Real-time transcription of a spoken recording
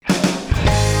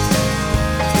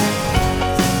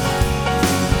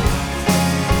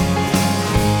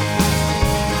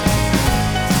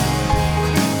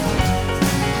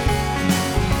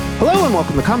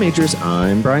Welcome to Com Majors.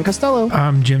 I'm Brian Costello.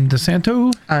 I'm Jim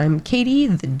DeSanto. I'm Katie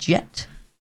the Jet.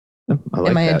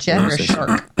 Am I a jet or a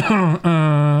shark? I don't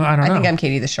know. I think I'm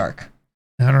Katie the Shark.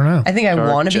 I don't know. I think I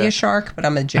Shark, want to be jet. a shark, but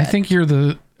I'm a jet. I think you're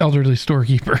the elderly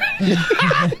storekeeper.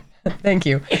 Thank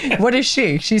you. What is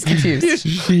she? She's confused.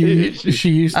 she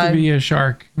used to be a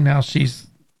shark. Now she's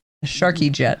A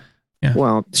sharky jet.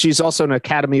 Well, she's also an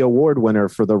Academy Award winner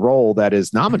for the role that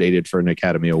is nominated for an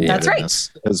Academy Award. That's in right. this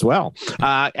as well.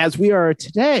 As we are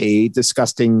today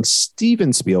discussing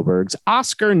Steven Spielberg's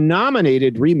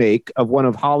Oscar-nominated remake of one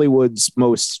of Hollywood's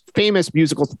most famous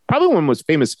musicals, probably one of the most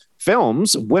famous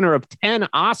films, winner of 10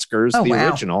 Oscars,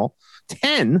 original,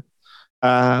 10.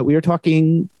 We are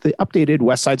talking the updated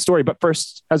West Side Story. But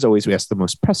first, as always, we ask the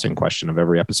most pressing question of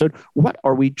every episode. What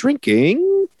are we drinking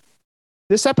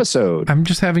this episode? I'm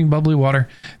just having bubbly water.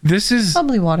 This is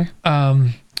Bubbly water.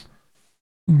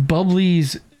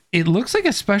 Bubbly's. It looks like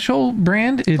a special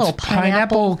brand. It's Little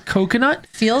pineapple coconut.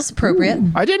 Feels appropriate.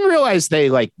 I didn't realize they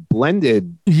like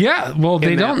blended. Yeah, well,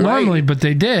 they that don't way. normally, but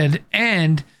they did.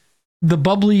 And the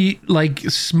bubbly like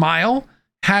smile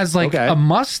has like Okay. a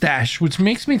mustache, which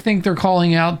makes me think they're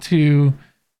calling out to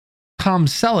Tom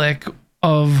Selleck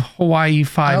of Hawaii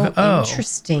 5-0. Oh,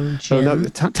 interesting, So Jim. no,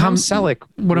 Tom Selleck.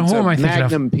 Who was am a I thinking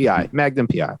of? Magnum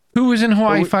PI. Who was in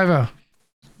Hawaii Oh, 5-0?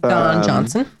 Don Um,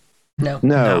 Johnson? No.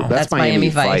 No, No. that's Miami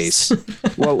Vice.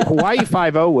 Well, Hawaii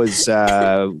 5-0 was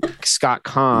Scott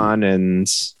Kahn, and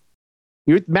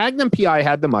Magnum PI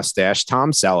had the mustache.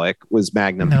 Tom Selleck was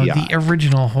Magnum No, PI. the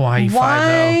original Hawaii 5-0.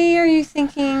 Why are you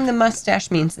thinking the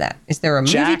mustache means that? Is there a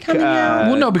movie Jack, coming out?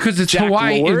 Well, no, because it's Jack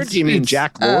Hawaii. Lord? It's- You mean it's-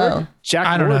 Jack Lord? Oh. I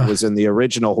Jack don't Lord know. was in the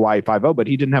original Hawaii 5-0, but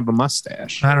he didn't have a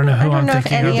mustache. I don't know I who don't I'm know if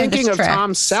thinking any of. of Thinking this of tracks.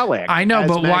 Tom Selleck. I know, as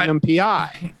but why- Magnum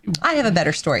PI. I have a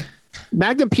better story.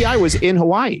 Magnum PI was in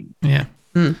Hawaii. Yeah.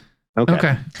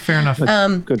 Okay. Fair enough.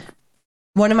 Good.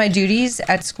 One of my duties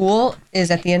at school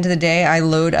is at the end of the day, I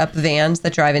load up vans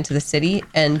that drive into the city,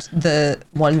 and the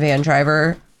one van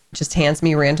driver just hands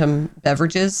me random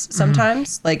beverages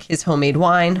sometimes, like his homemade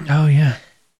wine. Oh, yeah.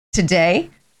 Today,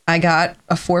 I got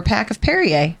a 4-pack of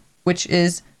Perrier, which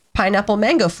is pineapple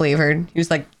mango flavored. He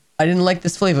was like, I didn't like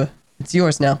this flavor. It's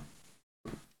yours now.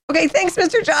 Okay, thanks,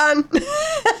 Mr. John.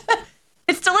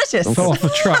 It's delicious. Fell off the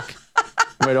truck.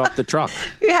 Right off the truck.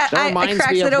 Yeah, That I reminds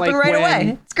cracked me it of, open like, right when-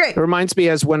 away. It's great. It reminds me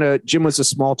as when Jim was a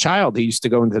small child, he used to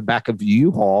go into the back of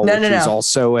U-Haul, No, which no, was no.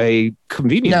 also a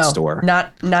convenience store.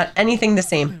 not anything the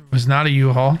same. It was not a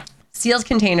U-Haul. Sealed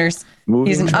containers. Moving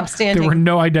He's an truck. There were upstanding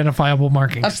no identifiable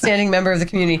markings. member of the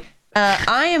community.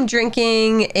 I am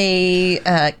drinking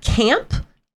a camp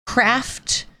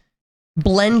craft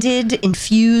blended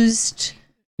infused.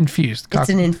 Infused. It's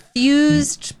an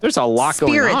infused There's a lot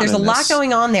spirit. going on. There's a in lot this.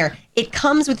 going on there. It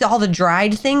comes with all the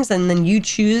dried things, and then you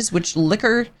choose which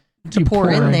liquor to You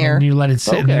pour in there. And you let it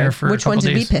sit in Okay. there for Which a one couple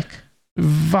did we days. pick?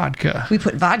 Vodka. We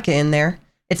put vodka in there.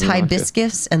 It's Vodka.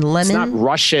 hibiscus and It's not lemon.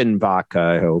 Russian vodka,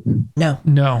 I hope. No.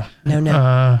 No.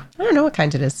 I don't know what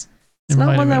kind it is. It's It might not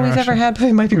have one that been we've ever Russian. had, but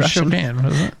it might be It was Russian. Chopin,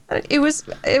 wasn't it? It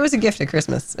was a gift at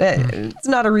Christmas. It's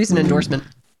not a recent endorsement.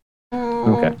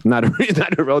 Okay. Not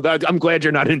a real. I'm glad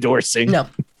you're not endorsing No,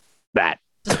 that.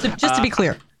 just to be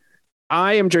clear.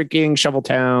 I am drinking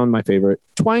Shoveltown, my favorite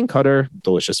twine cutter.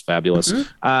 Delicious, fabulous.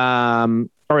 Mm-hmm.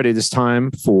 Alright, it is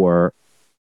time for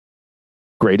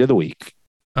grade of the week.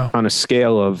 Oh. On a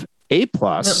scale of A+.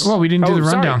 Well, we didn't do the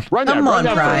rundown. Come on,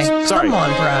 Bri. first. Sorry. Come on,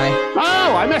 Bri.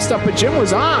 Oh, I messed up, but Jim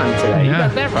was on today. You Yeah.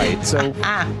 got that right. So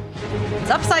It's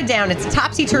upside down. It's a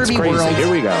topsy-turvy it's crazy. world.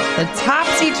 Here we go. The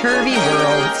topsy-turvy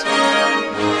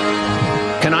world.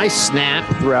 Can I snap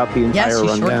throughout the entire Yes, you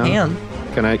rundown? sure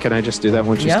can. Can I just do that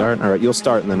once you Yeah. start? All right, you'll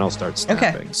start and then I'll start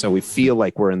snapping. So we feel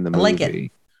like we're in the I movie. like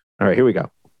it. All right, here we go.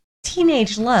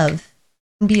 Teenage love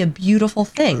can be a beautiful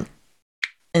thing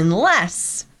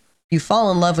unless you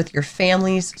fall in love with your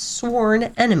family's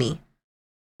sworn enemy.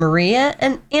 Maria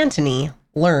and Antony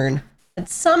learn that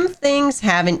some things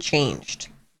haven't changed.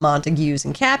 Montagues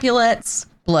and Capulets,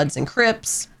 Bloods and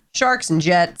Crips, Sharks and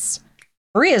Jets.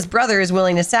 Maria's brother is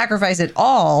willing to sacrifice it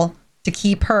all to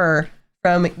keep her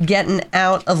from getting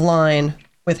out of line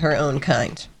with her own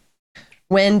kind.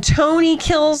 When Tony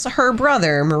kills her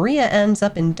brother, Maria ends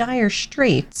up in dire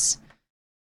straits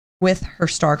with her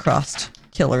star-crossed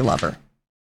killer lover.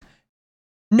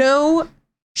 No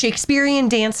Shakespearean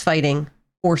dance fighting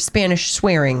or Spanish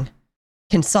swearing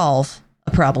can solve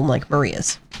a problem like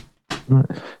Maria's. No?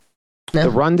 The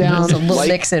rundown, There's a little like-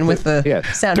 mix in with the yeah.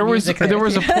 sound There of was music. there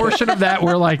was a portion of that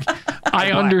where like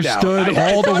I understood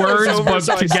all the words,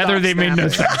 but together they made no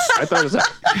sense. I thought it was.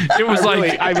 It was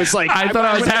like I was like, I thought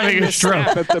I was having a stroke.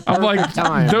 At the I'm like, perfect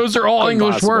time. those are all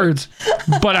English Impossible. words,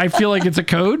 but I feel like it's a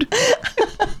code.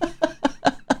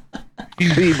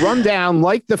 The rundown,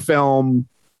 like the film,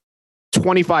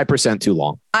 25% too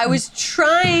long. I was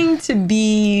trying to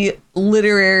be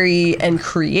literary and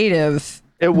creative.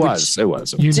 It was.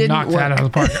 You Didn't knocked that work. out of the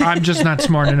park. I'm just not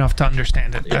smart enough to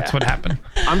understand it. That's what happened.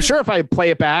 I'm sure if I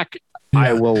play it back,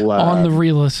 I will. On the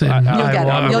re-listen.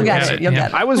 You'll get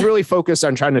it. I was really focused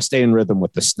on trying to stay in rhythm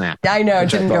with the snap. I know it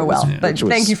Which I didn't thought go well, was- but which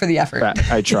was- thank you for the effort.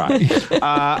 I tried.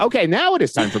 Okay, now it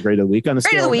is time for grade of the week on a Grade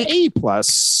of scale the of week. A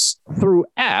plus through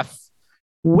F.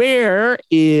 Where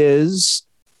is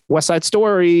West Side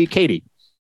Story, Katie?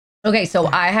 Okay, so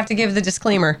I have to give the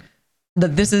disclaimer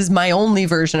that this is my only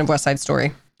version of West Side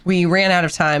Story. We ran out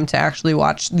of time to actually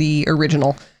watch the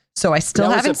original, so I still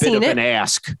That haven't was a bit seen of it. an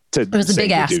ask to. It was a say big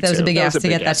you ask. do That was a too. big ask to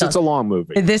get that ask. done. It's a long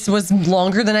movie. This was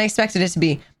longer than I expected it to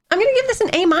be. I'm going to give this an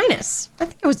A minus. I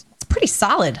think it's pretty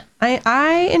solid.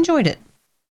 I enjoyed it.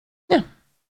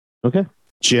 Okay,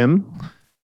 Jim.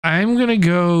 I'm going to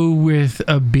go with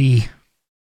a B.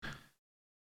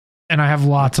 And I have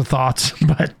lots of thoughts,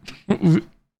 but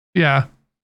yeah.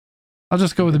 I'll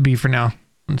just go with a B for now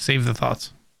and save the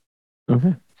thoughts.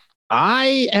 Okay.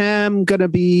 I am going to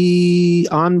be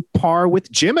on par with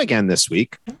Jim again this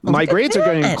week. My Look at grades are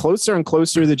getting that. closer and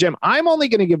closer to Jim. I'm only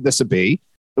going to give this a B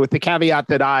with the caveat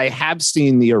that I have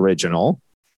seen the original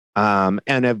and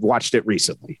have watched it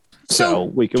recently. So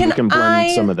we can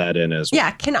blend some of that in as well.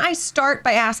 Yeah, can I start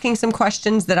by asking some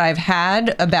questions that I've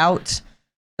had about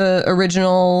the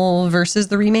original versus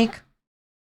the remake?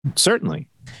 Certainly.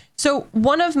 So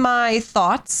one of my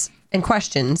thoughts and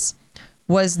questions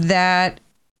was that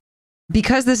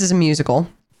because this is a musical,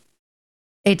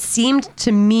 it seemed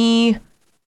to me a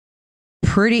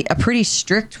pretty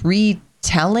strict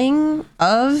retelling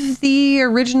of the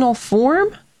original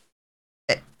form.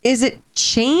 Is it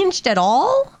changed at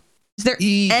all? Is there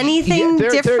anything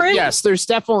different? Yes, there's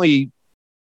definitely,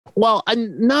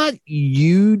 not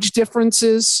huge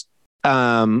differences.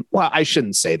 Well, I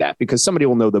shouldn't say that because somebody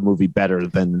will know the movie better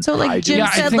than So, like, I do. Jim Yeah,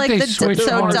 said, I think like, they the- switched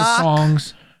so one of the Doc-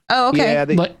 songs. Oh, okay. Yeah,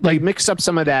 they Like- mixed up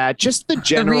some of that. Just the The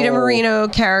general Rita Moreno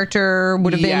character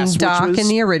would have been Yes, which Doc was in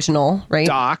the original, right?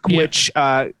 Doc, Yeah. which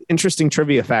interesting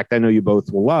trivia fact I know you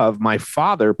both will love. My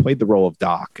father played the role of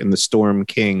Doc in the Storm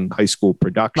King high school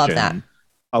production that.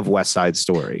 of West Side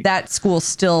Story. That school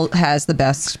still has the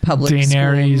best public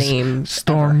Daenerys school name.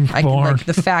 Stormborn. ever. Like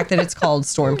the fact that it's called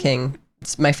Storm King.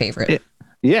 It's my favorite.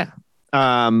 Yeah.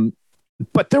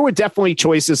 But there were definitely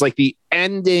choices like the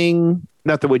ending,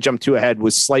 not that we jump too ahead,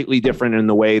 was slightly different in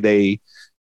the way they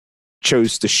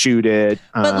chose to shoot it.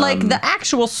 But like the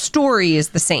actual story is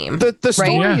the same. the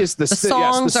story Yeah. is the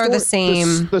songs are the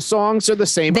same. The songs are the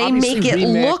same. They Obviously make it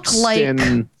look remixed like-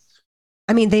 and-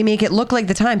 I mean, they make it look like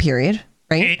the time period,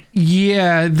 right?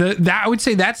 Yeah, that I would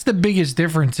say that's the biggest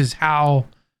difference is how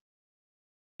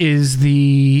is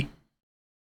the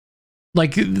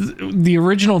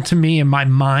original to me in my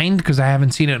mind, because I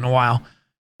haven't seen it in a while,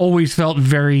 always felt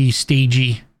very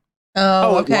stagey.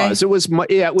 Oh, okay. It was. It was.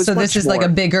 So this much is like more.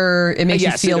 a bigger, it makes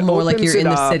Yes, you feel it more like opens you're in it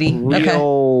the up, city. Okay.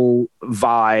 Real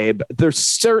vibe. There's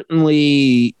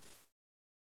certainly,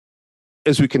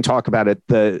 as we can talk about it,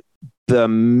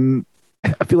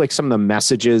 I feel like some of the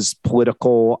messages,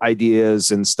 political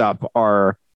ideas and stuff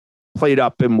are played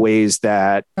up in ways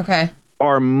that Okay.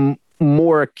 are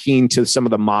more keen to some of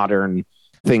the modern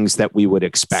things that we would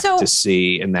expect So- to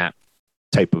see in that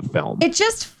type of film. It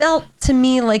just felt to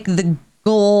me like the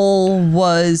goal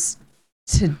was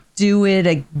to do it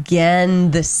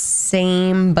again the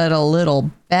same but a little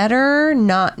better,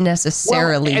 not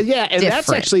necessarily and that's different.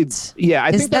 actually I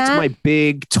Is think that's that- my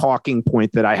big talking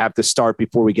point that I have to start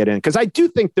before we get in, because I do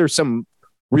think there's some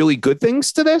really good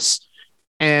things to this,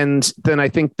 and then I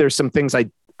think there's some things I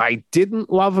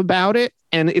didn't love about it,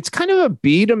 and it's kind of a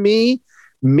B to me.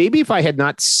 Maybe if I had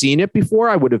not seen it before,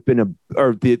 I would have been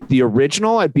the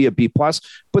original, I'd be a B plus.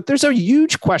 But there's a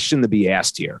huge question to be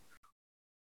asked here.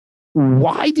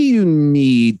 Why do you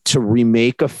need to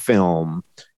remake a film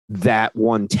that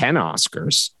won 10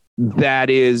 Oscars, that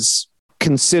is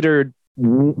considered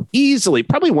easily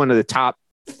probably one of the top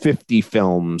 50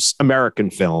 films, American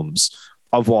films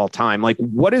of all time? Like,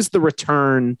 what is the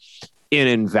return in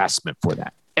investment for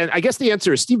that? And I guess the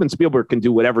answer is Steven Spielberg can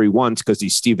do whatever he wants because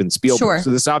he's Steven Spielberg. Sure. So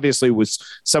this obviously was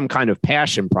some kind of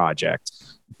passion project.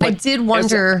 I did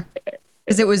wonder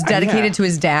because it was dedicated yeah. to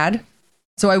his dad.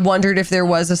 So I wondered if there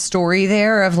was a story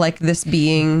there of like this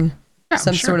being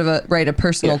some sort of a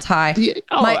personal tie. Yeah.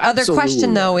 Oh, My other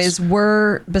question though is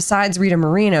besides Rita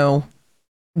Moreno,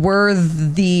 were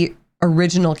the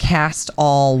original cast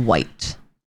all white?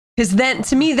 Because then,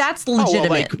 to me, that's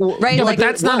legitimate, right? No, like but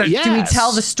that's not. do we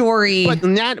tell the story? But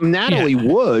Natalie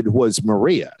Wood was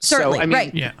Maria. Certainly, so, I mean,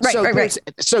 right. Yeah. Right.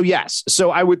 So yes.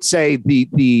 So I would say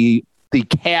the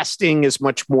casting is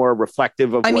much more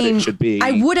reflective of what it should be.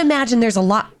 I would imagine there's a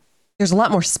lot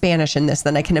more Spanish in this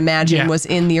than I can imagine was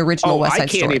in the original West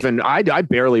Side Story. I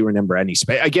barely remember any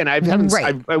Spanish. Again,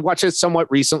 I watched it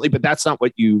somewhat recently, but that's not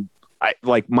what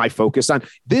my focus on.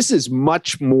 This is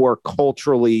much more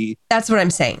culturally. That's what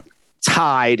I'm saying.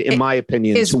 Tied, in my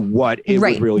opinion, to what it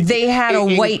would really. They had a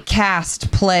white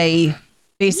cast play,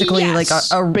 basically like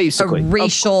a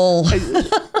racial.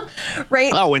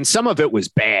 Right. Oh, and some of it was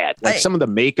bad. Like some of the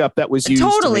makeup that was used.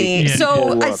 Totally.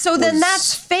 So then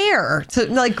that's fair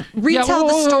to like retell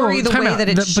the story the way that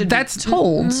it should be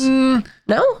told.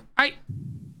 No? I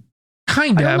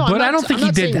don't think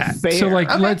he did that. Fair. So like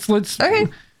let's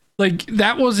like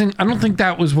that wasn't I don't think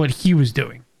that was what he was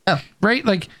doing. Oh. Right?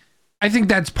 Like I think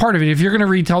that's part of it. If you're gonna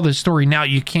retell this story now,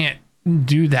 you can't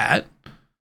do that.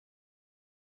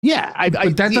 Yeah.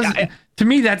 To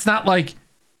me, that's not like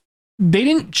they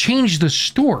didn't change the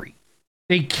story.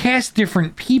 They cast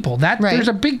different people. There's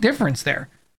a big difference there.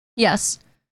 Yes.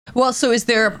 Well, so is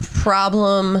there a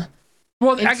problem?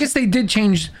 Well, I guess they did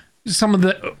change some of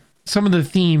the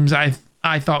themes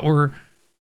I thought were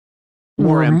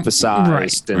more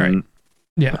emphasized. Right.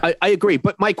 Yeah. I agree.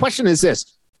 But my question is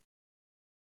this.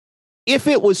 If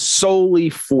it was solely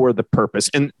for the purpose,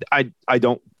 and I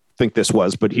don't think this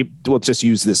was, but we'll just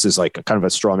use this as like a kind of a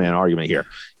straw man argument here.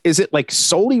 Is it like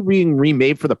solely being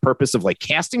remade for the purpose of like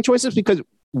casting choices? Because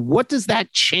what does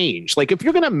that change? Like if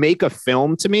you're going to make a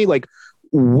film, to me, like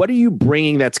what are you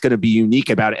bringing that's going to be unique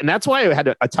about it? And that's why I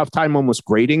had a tough time almost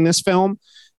grading this film,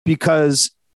 because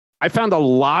I found a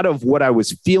lot of what I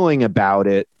was feeling about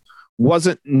it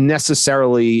wasn't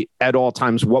necessarily at all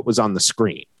times what was on the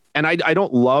screen. And I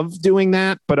don't love doing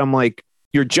that, but I'm like,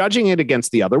 you're judging it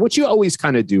against the other, which you always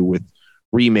kind of do with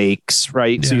remakes,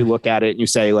 right? Yeah. So you look at it and you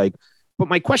say like, but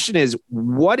my question is,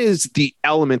 what is the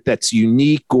element that's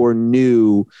unique or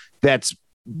new that's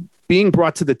being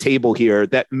brought to the table here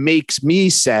that makes me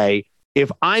say,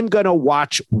 if I'm going to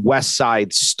watch West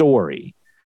Side Story,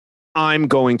 I'm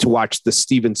going to watch the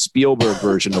Steven Spielberg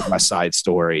version of West Side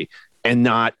Story and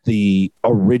not the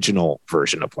original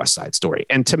version of West Side Story.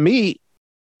 And to me,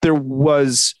 there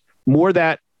was more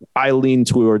that I lean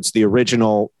towards the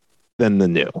original than the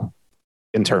new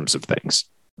in terms of things,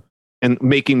 and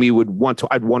making me I'd want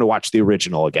to watch the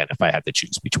original again if I had to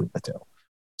choose between the two.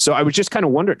 So I was just kind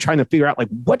of trying to figure out like,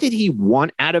 what did he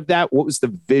want out of that? What was the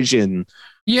vision?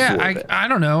 Yeah. I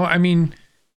don't know. I mean,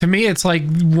 to me, it's like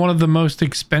one of the most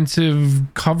expensive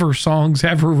cover songs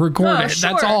ever recorded. Oh, sure.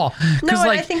 That's all. No,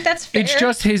 like, I think that's fair. It's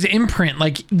just his imprint,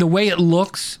 like the way it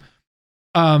looks,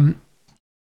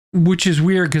 which is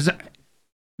weird because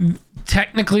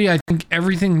technically I think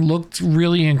everything looked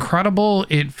really incredible.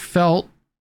 It felt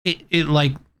it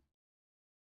like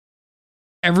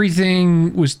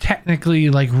everything was technically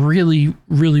like really,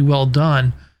 really well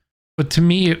done. But to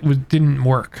me, it didn't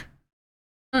work.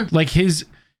 Like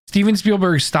Steven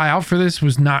Spielberg's style for this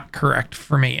was not correct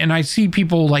for me. And I see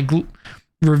people like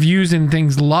reviews and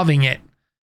things loving it.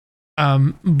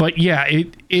 But yeah,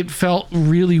 it felt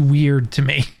really weird to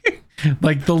me.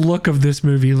 Like the look of this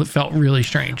movie felt really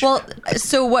strange. Well,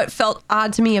 so what felt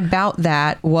odd to me about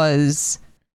that was,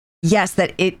 yes,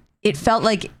 that it felt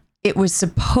like it was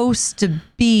supposed to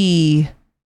be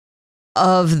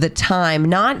of the time,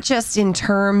 not just in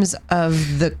terms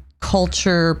of the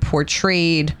culture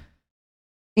portrayed,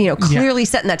 clearly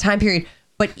set in that time period,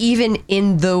 but even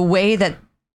in the way that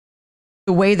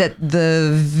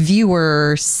the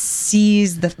viewer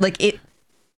sees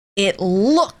it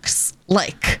looks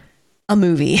like a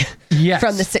movie. Yes.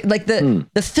 From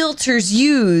the filters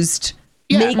used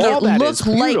make it look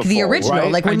like the original.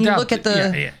 Right? Like when you look at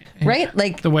the right,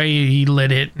 like the way he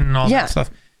lit it and all that stuff.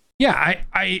 Yeah,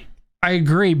 I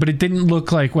agree, but it didn't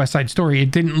look like West Side Story.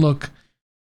 It didn't look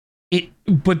it.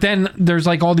 But then there's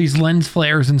like all these lens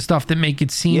flares and stuff that make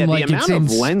it seem like it's in space. The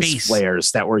amount of lens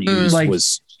flares that were used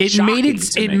was made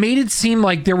it seem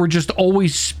like there were just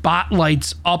always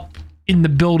spotlights up in the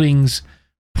buildings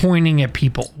pointing at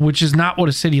people, which is not what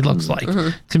a city looks like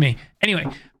to me. Anyway,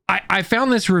 I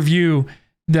found this review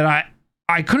that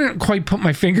I couldn't quite put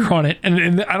my finger on it,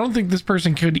 and I don't think this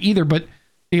person could either, but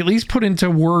they at least put into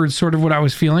words sort of what I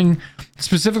was feeling,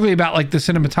 specifically about like the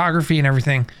cinematography and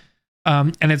everything.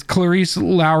 And it's Clarice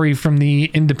Lowry from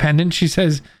The Independent. She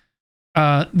says,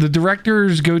 the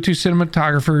director's go-to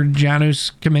cinematographer,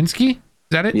 Janusz Kaminski,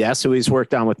 that it? Yeah, so he's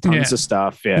worked on with tons of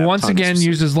stuff. Yeah. Once again,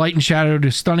 uses light and shadow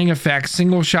to stunning effects.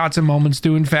 Single shots and moments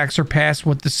do in fact surpass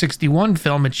what the 61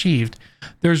 film achieved.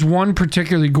 There's one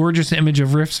particularly gorgeous image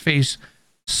of Riff's face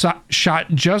shot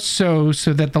just so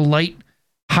that the light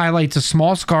highlights a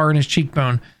small scar in his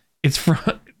cheekbone. It's from,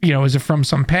 is it from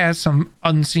some past, some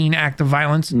unseen act of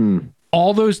violence?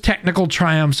 All those technical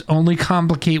triumphs only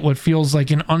complicate what feels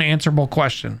like an unanswerable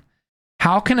question.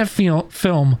 How can a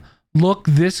film look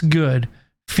this good,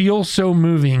 feel so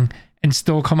moving, and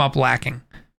still come up lacking?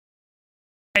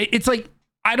 It's like,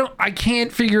 I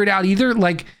can't figure it out either.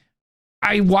 Like,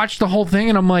 I watched the whole thing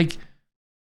and I'm like,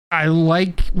 I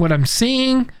like what I'm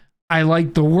seeing. I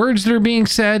like the words that are being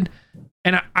said.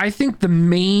 And I think the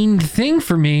main thing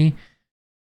for me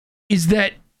is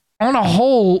that on a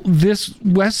whole, this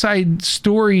West Side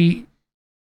Story,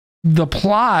 the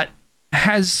plot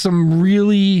has some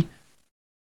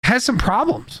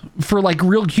problems for like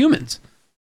real humans.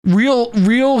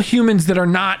 Real humans that are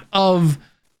not of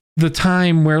the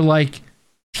time where like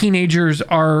teenagers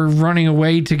are running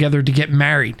away together to get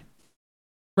married,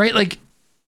 right? Like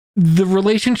the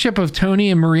relationship of Tony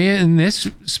and Maria in this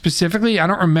specifically, I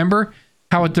don't remember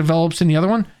how it develops in the other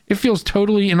one. It feels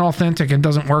totally inauthentic and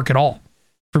doesn't work at all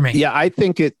for me. Yeah, I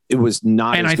think it was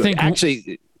not. And as I good. think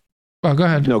actually. Oh, go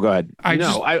ahead. No, go ahead.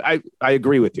 I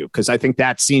agree with you because I think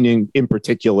that scene in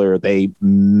particular they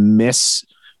miss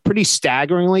pretty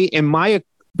staggeringly. In my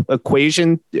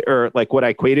equation, or like what I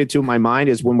equated to in my mind,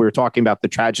 is when we were talking about the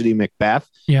tragedy of Macbeth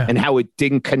and how it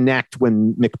didn't connect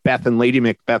when Macbeth and Lady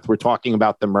Macbeth were talking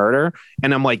about the murder.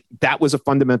 And I'm like, that was a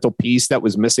fundamental piece that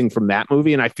was missing from that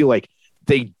movie. And I feel like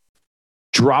they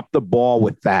dropped the ball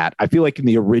with that. I feel like in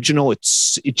the original, it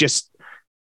just,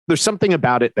 there's something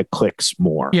about it that clicks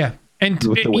more. Yeah. And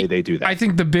with the way they do that. I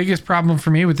think the biggest problem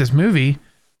for me with this movie,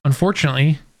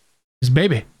 unfortunately, is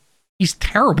Bebe. He's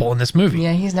terrible in this movie.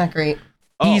 Yeah, he's not great.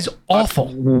 He's awful.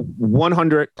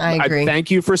 100. I agree. Thank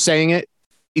you for saying it.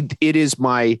 It is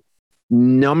my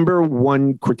number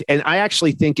one critique. And I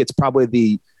actually think it's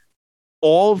probably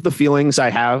all of the feelings I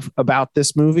have about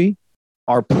this movie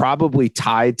are probably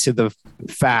tied to the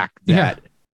fact that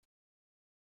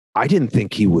I didn't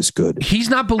think he was good. He's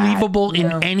not believable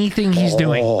in anything he's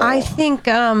doing. I think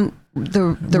the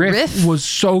riff was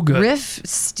so good. Riff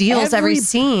steals every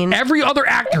scene. Every other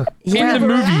actor in the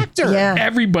movie. Yeah.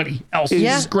 Everybody else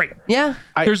is great. Yeah.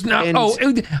 There's no.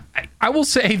 I will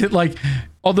say that, like,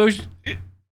 although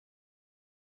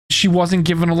she wasn't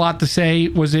given a lot to say,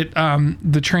 was it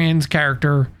the trans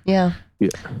character? Yeah.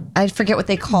 I forget what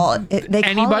they call it. They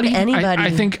call it anybody.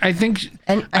 I think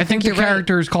the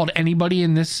character is called Anybody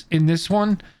in this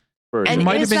one. And it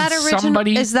might have been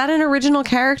somebody. Is that an original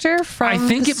character from? I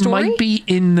think the story? It might be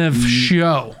in the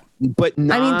show, but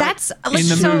not. I mean, that's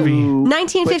in the movie.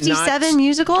 1957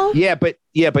 musical. Yeah,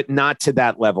 but not to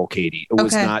that level, Katie. It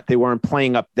was not. They weren't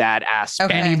playing up that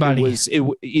aspect. Anybody. It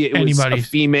was a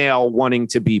female wanting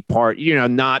to be part.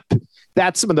 Not.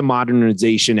 That's some of the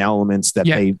modernization elements that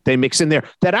they mix in there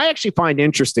that I actually find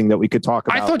interesting that we could talk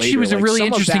about. I thought later. she was a really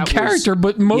interesting character,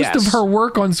 but most of her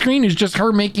work on screen is just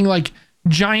her making like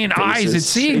giant eyes at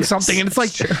seeing something. And it's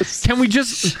like, can we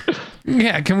just,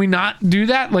 can we not do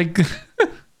that? Like,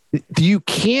 you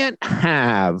can't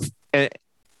have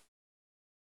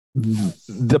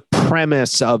the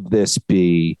premise of this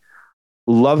be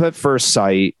love at first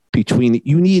sight between,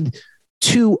 you need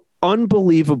two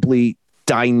unbelievably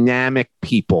dynamic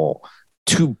people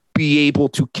to be able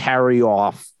to carry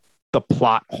off the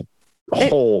plot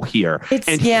whole here.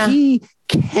 He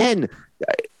can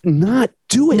not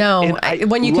do it. No,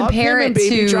 when you compare it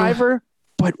to Driver,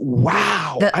 but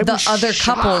wow, the other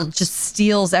couple just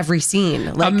steals every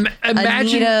scene. Like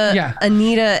imagine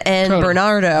Anita and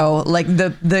Bernardo, like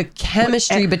the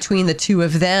chemistry between the two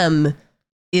of them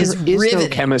is riveting. No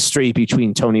chemistry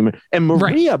between Tony and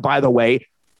Maria. By the way,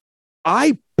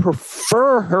 I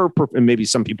prefer her, and maybe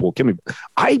some people will kill me.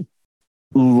 I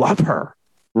love her.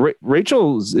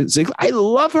 Rachel Ziegler, I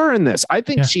love her in this. I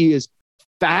think she is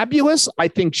fabulous. I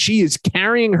think she is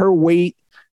carrying her weight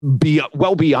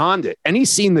well beyond it. Any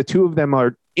scene the two of them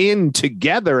are in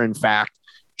together, in fact,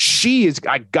 she is,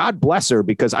 God bless her,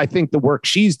 because I think the work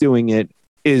she's doing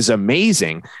is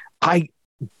amazing. I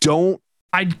couldn't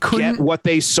get what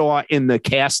they saw in the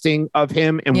casting of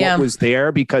him and what was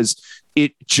there, because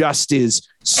it just is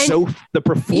the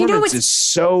performance is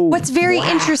so. What's very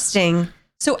interesting.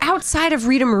 So outside of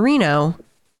Rita Moreno,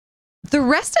 the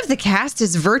rest of the cast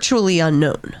is virtually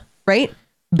unknown, right?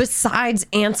 Besides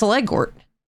Ansel Elgort.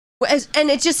 And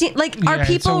it just seems like, are Yeah,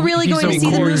 people so really he's going to see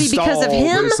the Corey movie because of Stoll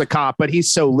him? is the cop, but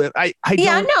he's so lit. I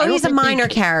don't He's a think minor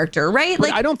character, right?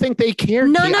 But I don't think they cared.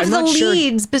 none I'm of the not sure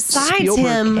leads besides Spielberg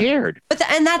him cared.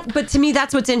 But to me,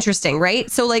 that's what's interesting, right?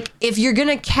 So like, if you're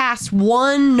gonna cast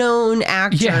one known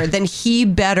actor, then he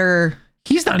better.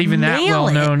 He's not even that nail well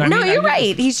it. known. You're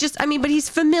right. He's just, but he's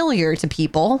familiar to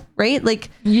people, right? Like,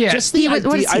 Yeah. Just the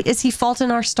idea, is he Fault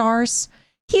in Our Stars?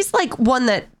 He's like one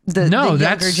that the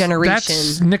younger generation.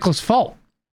 That's Nicholas Fault,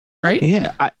 right?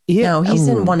 yeah. No, he's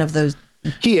in one of those.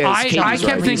 He is. I Katie's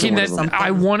kept right. He's in thinking one that of them.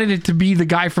 I wanted it to be the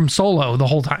guy from Solo the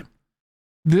whole time.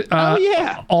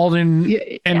 Alden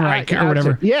Ehrenreich or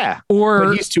whatever. Yeah. Or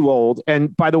But he's too old.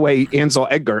 And by the way, Ansel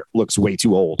Elgort looks way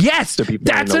too old. yes, to people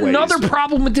that's in the another ways.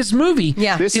 problem with this movie.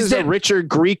 Yeah. This is that- a Richard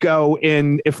Grieco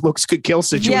in If Looks Could Kill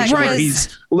situation where because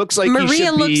he's looks like he Maria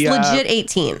should looks be, legit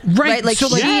 18, Right, Like so,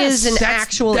 like, she is an that's-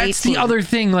 actual 18. That's the other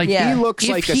thing. Like Yeah. He looks if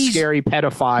like a he's- scary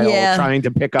pedophile trying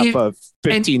to pick up If- a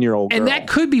 15-year-old girl. And that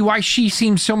could be why she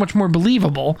seems so much more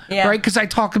believable, Yeah. right? Because I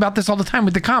talk about this all the time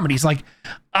with the comedies. Like,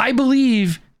 I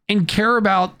believe and care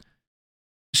about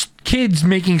kids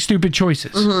making stupid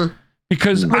choices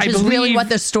because Which I is believe really what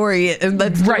the story is.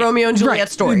 That's the Romeo and Juliet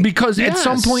story. Because at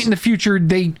some Yes. point in the future,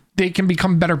 they can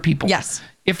become better people. Yes.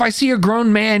 If I see a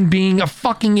grown man being a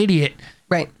fucking idiot,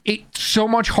 Right. it's so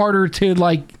much harder to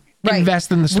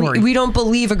invest in the story. We don't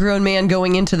believe a grown man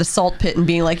going into the salt pit and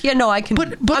being like, yeah, no, I can.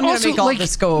 But I'm gonna also, make all like,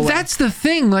 this go away. that's the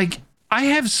thing. Like, I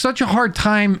have such a hard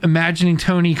time imagining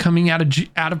Tony coming out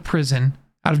of prison,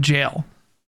 out of jail,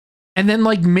 and then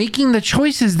like making the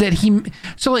choices that he.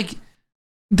 So like,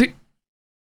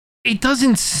 it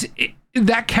doesn't.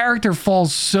 That character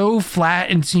falls so flat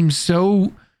and seems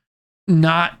so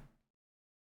not.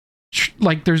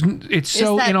 Like it's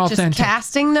so is that inauthentic. just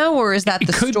casting though, or is that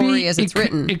the story as it's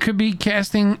written? It could be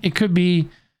casting. It could be.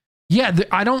 Yeah,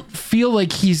 I don't feel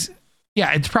like he's.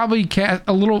 Yeah, it's probably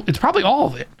a little. It's probably all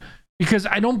of it because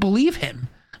I don't believe him.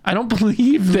 I don't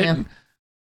believe that. Yeah.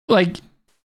 Like,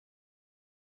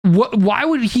 what? Why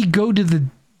would he go to the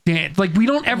dance? Like, we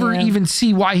don't ever even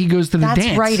see why he goes to the That's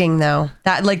dance. writing though.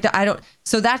 That I don't.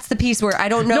 So that's the piece where I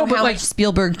don't know No, but, how like- much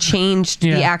Spielberg changed the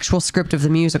Yeah. actual script of the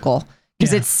musical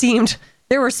because Yeah. it seemed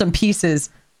there were some pieces.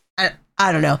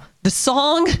 I don't know. The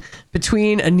song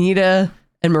between Anita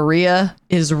and Maria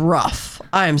is rough.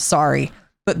 I'm sorry.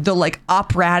 But the like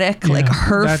operatic, like Yeah,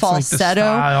 her that's, like, the falsetto,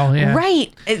 style, yeah.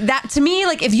 right? That to me,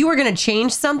 like if you were gonna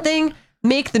change something,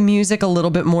 make the music a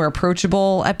little bit more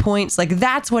approachable at points. Like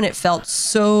that's when it felt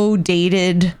so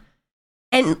dated,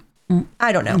 and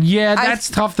I don't know. Yeah, that's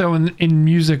tough though in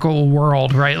musical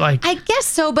world, right? Like, I guess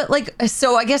so, but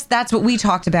I guess that's what we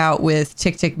talked about with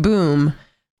Tick Tick Boom,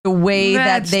 the way that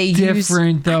that's they use.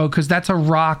 different though, because that's a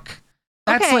rock.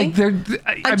 That's Okay. like they're.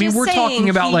 I mean, just we're saying talking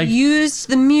about he like used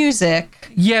the music.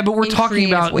 yeah, but we're in talking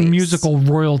creative about ways. musical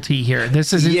royalty here.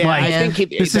 This isn't Yeah, like I think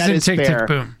this that isn't is Tick fair. Tick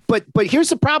Boom. But here's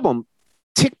the problem.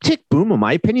 Tick Tick Boom, in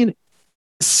my opinion,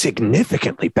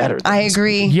 significantly better. Than I this.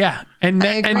 agree. Yeah, and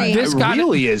I agree. this It got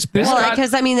really is This better. Well, got,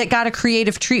 because I mean, it got a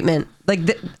creative treatment. Like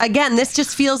again, this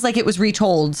just feels like it was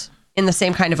retold in the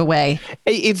same kind of a way.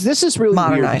 This is really weird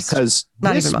Modernized. because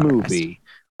Not this even modernized. movie,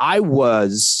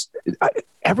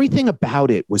 everything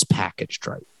about it was packaged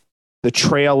right. The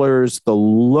trailers, the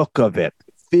look of it,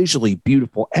 visually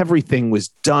beautiful. Everything was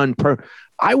done.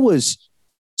 I was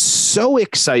so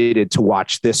excited to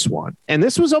watch this one. And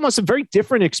this was almost a very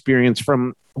different experience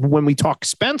from when we talked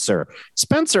Spencer.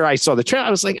 Spencer, I saw the trailer.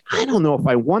 I was like, I don't know if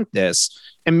I want this.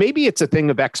 And maybe it's a thing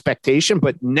of expectation,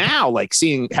 but now like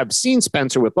have seen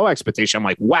Spencer with low expectation. I'm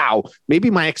like, wow,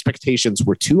 maybe my expectations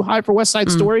were too high for West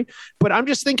Side Story. But I'm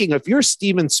just thinking, if you're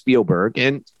Steven Spielberg,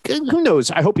 and who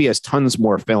knows, I hope he has tons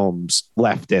more films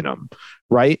left in him,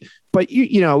 right? But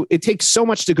you know, it takes so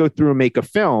much to go through and make a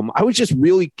film. I was just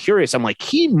really curious. I'm like,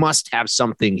 he must have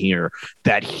something here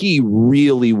that he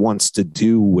really wants to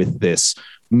do with this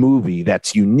movie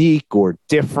that's unique or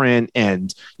different.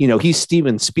 And, you know, he's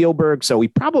Steven Spielberg, so he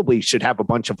probably should have a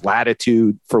bunch of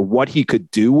latitude for what he could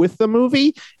do with the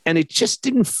movie. And it just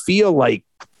didn't feel like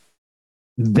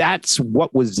that's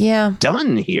what was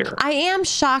done here. I am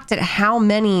shocked at how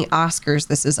many Oscars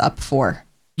this is up for.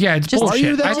 Yeah, it's Just- bullshit. Are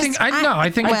you though? I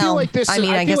think Well, I feel like this. I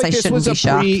mean, I feel guess I this shouldn't was be a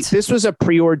shocked. This was a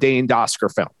preordained Oscar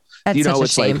film. That's You know, such a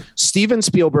it's shame. like Steven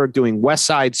Spielberg doing West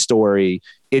Side Story.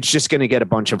 It's just going to get a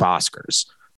bunch of Oscars.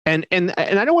 And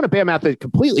I don't want to badmouth it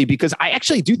completely because I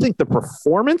actually do think the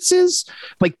performances,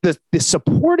 like the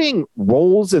supporting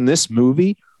roles in this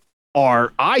movie,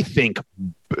 are, I think,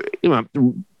 you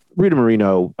know, Rita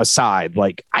Moreno aside,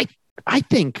 like I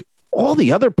think all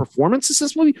the other performances in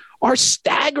this movie are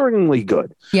staggeringly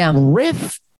good. Yeah.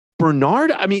 Riff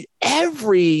Bernard, I mean,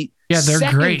 every they're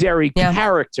secondary great.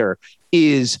 character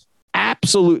is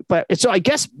absolute. But so I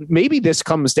guess maybe this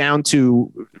comes down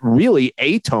to really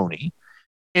A, Tony,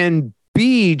 and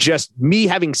B, just me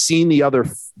having seen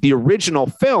the original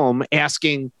film,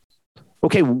 asking,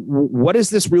 okay, what is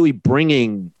this really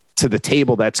bringing to the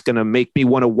table that's going to make me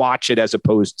want to watch it as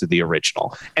opposed to the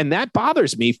original? And that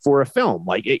bothers me for a film.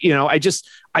 Like,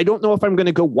 I don't know if I'm going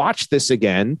to go watch this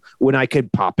again when I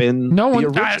could pop in. No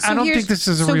one, I don't think this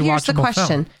is a rewatchable here's the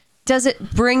question. film. Does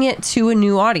it bring it to a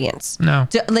new audience? No.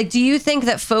 Do you think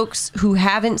that folks who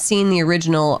haven't seen the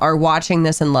original are watching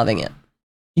this and loving it?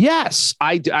 Yes,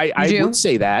 I would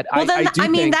say that. Well, then, I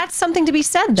mean, that's something to be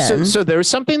said then. So there's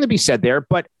something to be said there,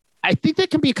 but I think that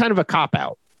can be kind of a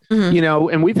cop-out,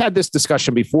 and we've had this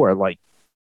discussion before. Like,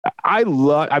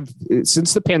 I've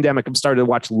since the pandemic, I've started to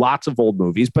watch lots of old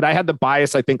movies, but I had the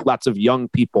bias I think lots of young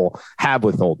people have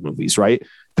with old movies, right?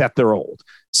 That they're old.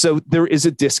 So there is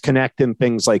a disconnect and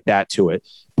things like that to it.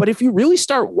 But if you really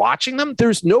start watching them,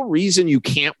 there's no reason you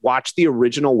can't watch the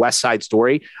original West Side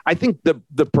Story. I think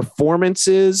the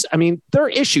performances, I mean, there are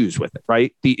issues with it,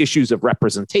 right? The issues of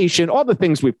representation, all the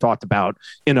things we've talked about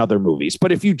in other movies.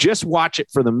 But if you just watch it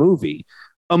for the movie,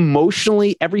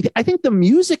 emotionally, everything, I think the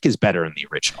music is better in the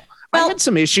original. I had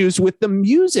some issues with the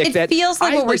music. It feels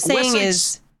like what we're saying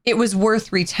is it was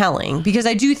worth retelling, because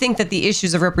I do think that the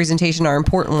issues of representation are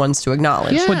important ones to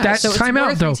acknowledge. Yeah. But that's time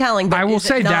out, though. I will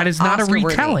say that is not a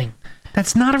retelling.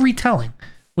 That's not a retelling.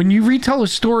 When you retell a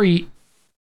story,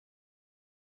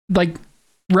 like,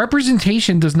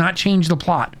 representation does not change the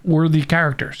plot or the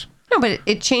characters. No, but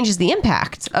it changes the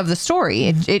impact of the story.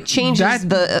 It changes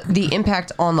the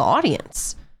impact on the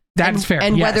audience. That's fair.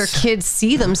 And whether kids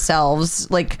see themselves,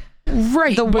 like,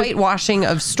 the whitewashing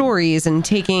of stories and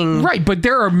taking but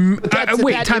there are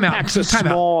time out.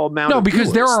 No,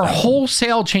 because there are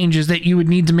wholesale changes that you would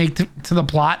need to make to the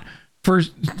plot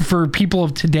for people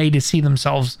of today to see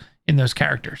themselves in those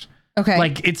characters. Okay,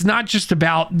 like, it's not just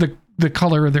about the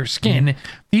color of their skin.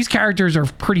 These characters are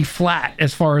pretty flat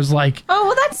as far as, like,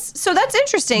 that's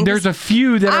interesting. There's a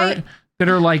few that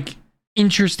are like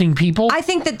interesting people. I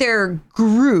think that they're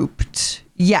grouped.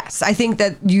 Yes, I think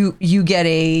that you get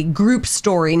a group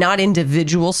story, not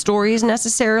individual stories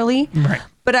necessarily. Right.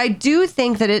 But I do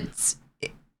think that it's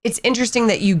interesting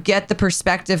that you get the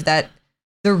perspective that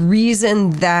the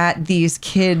reason that these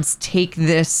kids take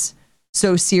this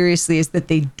so seriously is that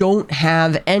they don't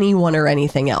have anyone or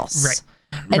anything else.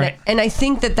 Right. And I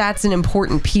think that that's an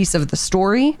important piece of the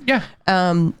story. Yeah.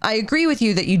 I agree with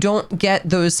you that you don't get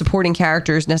those supporting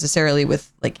characters necessarily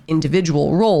with, like,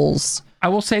 individual roles. I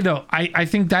will say, though, I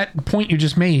think that point you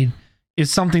just made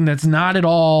is something that's not at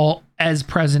all as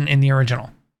present in the original.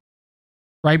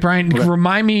 Right, Brian? Right.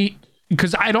 Remind me,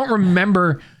 because I don't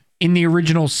remember in the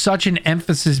original such an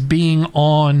emphasis being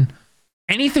on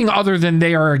anything other than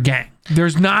they are a gang.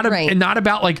 There's not not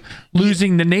about, like,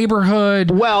 losing the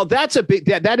neighborhood. Well, that's a big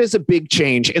that is a big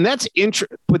change, and that's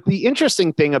but the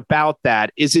interesting thing about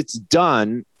that is it's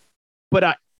done,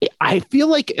 but I feel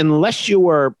like unless you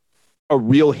are a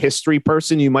real history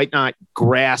person, you might not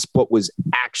grasp what was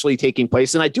actually taking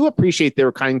place. And I do appreciate they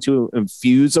were trying to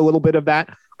infuse a little bit of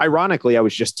that. Ironically, I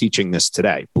was just teaching this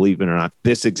today, believe it or not,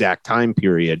 this exact time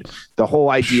period. The whole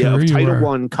idea of Title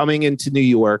I coming into New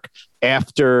York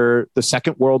after the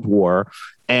Second World War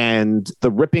and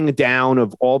the ripping down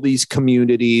of all these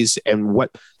communities, and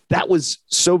what that was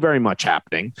so very much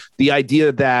happening. The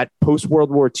idea that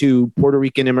post-World War II, Puerto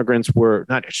Rican immigrants were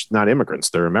not immigrants,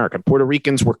 they're American. Puerto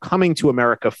Ricans were coming to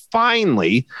America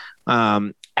finally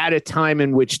at a time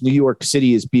in which New York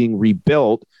City is being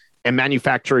rebuilt and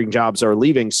manufacturing jobs are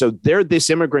leaving. So they're this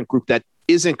immigrant group that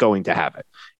isn't going to have it.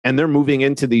 And they're moving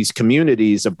into these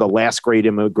communities of the last great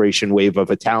immigration wave of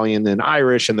Italian and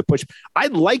Irish and the push. I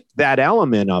like that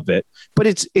element of it, but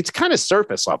it's kind of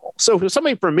surface level. So for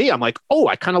something for me, I'm like, oh,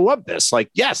 I kind of love this. Like,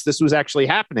 yes, this was actually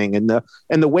happening. And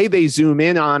the way they zoom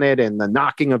in on it and the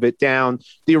knocking of it down,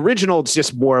 the original is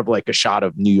just more of like a shot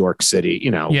of New York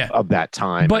City, of that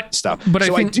time and stuff. But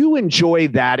so I do enjoy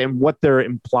that and what they're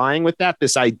implying with that,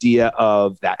 this idea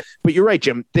of that. But you're right,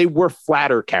 Jim, they were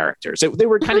flatter characters. They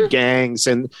were kind of gangs,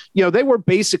 and they were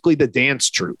basically the dance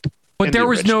troupe. But there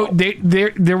was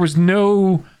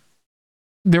no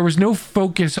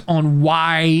focus on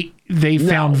why they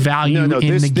found value in the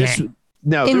gang.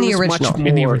 The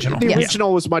original. The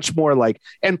original was much more like,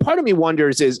 and part of me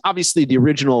wonders is obviously the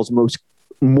original is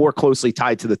more closely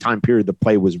tied to the time period the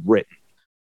play was written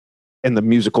and the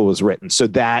musical was written. So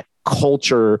that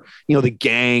culture, the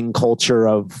gang culture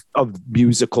of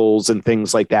musicals and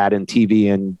things like that and TV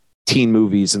and teen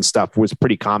movies and stuff was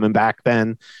pretty common back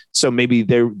then. So maybe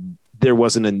there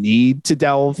wasn't a need to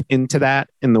delve into that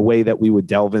in the way that we would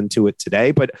delve into it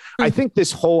today. But I think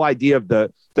this whole idea of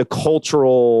the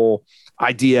cultural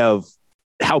idea of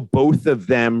how both of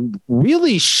them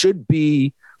really should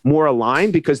be more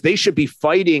aligned, because they should be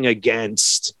fighting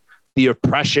against the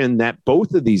oppression that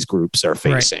both of these groups are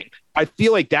facing. Right. I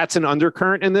feel like that's an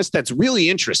undercurrent in this that's really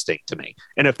interesting to me.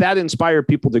 And if that inspired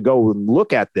people to go and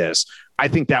look at this, I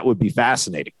think that would be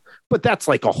fascinating. But that's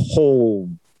like a whole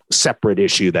separate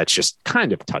issue that's just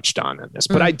kind of touched on in this.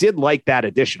 But I did like that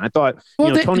addition. I thought,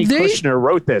 Tony Kushner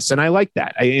wrote this, and I like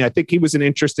that. I think he was an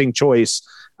interesting choice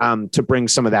to bring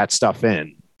some of that stuff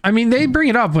in. I mean, they bring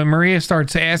it up when Maria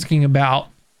starts asking about,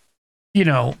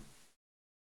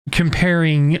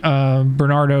 comparing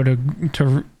Bernardo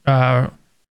to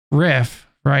Riff,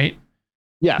 right?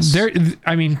 Yes.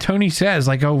 Tony says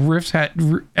like, "Oh, Riff's had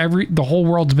the whole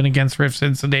world's been against Riff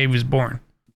since the day he was born."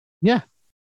 Yeah.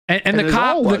 And the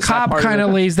cop kind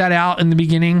of lays that out in the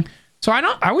beginning. So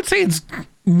I would say it's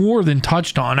more than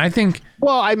touched on. I think.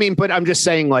 Well, I mean, but I'm just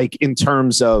saying, like, in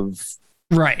terms of,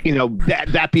 right,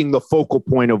 that being the focal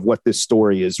point of what this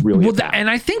story is really about. And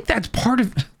I think that's part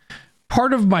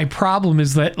of my problem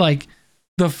is that, like,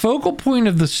 the focal point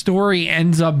of the story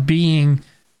ends up being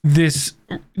this.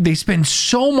 They spend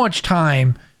so much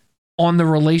time on the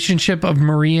relationship of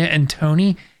Maria and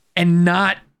Tony and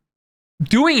not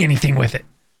doing anything with it.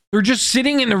 They're just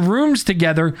sitting in the rooms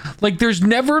together. Like, there's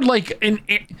never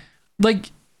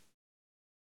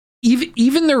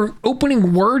even their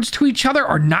opening words to each other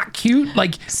are not cute.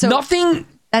 Like, nothing.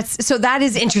 That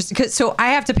is interesting. So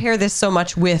I have to pair this so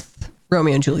much with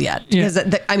Romeo and Juliet, because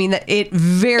it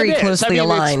very closely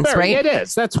aligns, right? It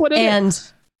is. That's what it is. And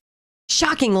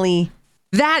shockingly,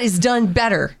 that is done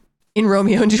better in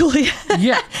Romeo and Juliet.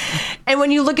 Yeah. And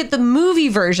when you look at the movie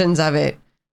versions of it,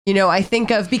 I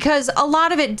think of, because a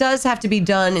lot of it does have to be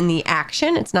done in the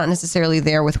action. It's not necessarily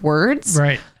there with words.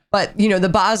 Right. But, the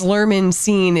Baz Luhrmann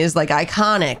scene is like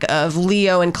iconic, of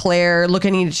Leo and Claire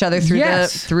looking at each other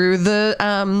through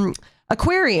the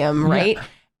aquarium, right? Yeah.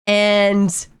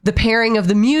 And the pairing of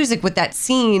the music with that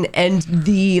scene and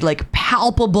the like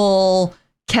palpable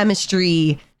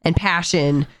chemistry and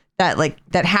passion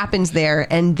that happens there,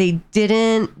 and they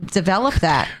didn't develop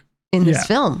that in this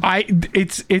film.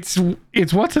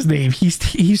 It's what's his name?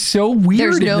 He's so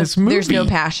weird in this movie. There's no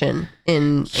passion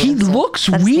in He Ansel. looks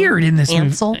weird in this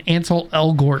Ansel? movie. Ansel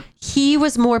Elgort. He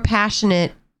was more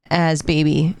passionate as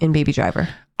Baby in Baby Driver.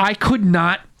 I could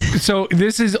not. So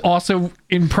this is also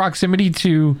in proximity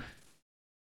to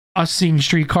us seeing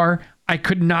Streetcar. I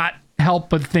could not help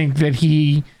but think that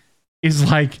he is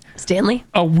like Stanley,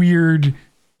 a weird.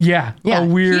 Yeah. A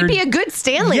weird. He'd be a good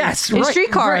Stanley. Yes, in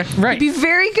Streetcar. Right. He'd be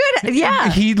very good.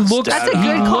 Yeah. He looks. That's a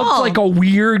good he call. Looks like a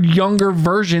weird younger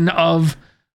version of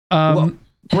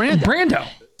Brando.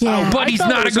 Yeah. But he's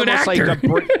not a good actor.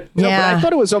 But I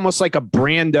thought it was almost like a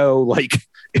Brando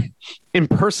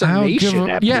impersonation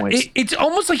at points. It's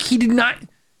almost like he did not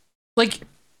like.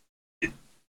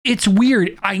 It's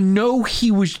weird. I know he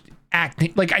was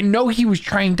acting. Like, I know he was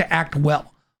trying to act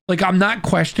well. Like, I'm not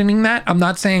questioning that. I'm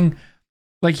not saying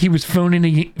like he was phoning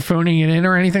it in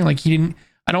or anything. Like,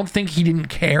 I don't think he didn't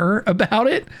care about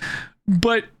it,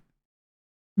 but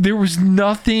there was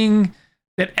nothing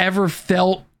that ever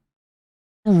felt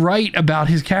right about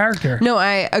his character. No,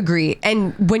 I agree.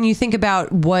 And when you think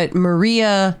about what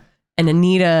Maria and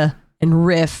Anita and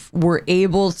Riff were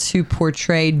able to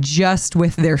portray just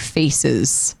with their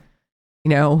faces,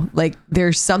 like,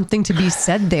 there's something to be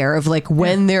said there of like,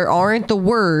 when there aren't the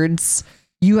words,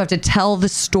 you have to tell the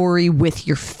story with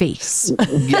your face.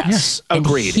 Yes,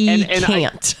 agreed. He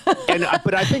can't.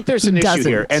 But I think there's an issue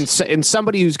here, and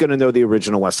somebody who's going to know the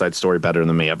original West Side Story better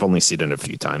than me, I've only seen it a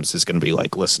few times, is going to be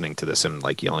like listening to this and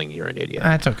like yelling, "You're an idiot."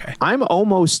 That's okay. I'm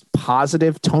almost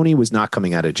positive Tony was not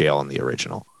coming out of jail in the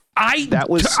original. I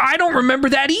don't remember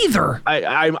that either.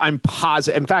 I'm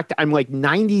positive. In fact, I'm like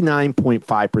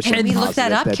 99.5%. Can we look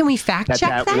that up? Can we fact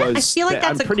check that? I feel like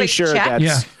that's a quick check.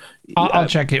 Yeah. I'll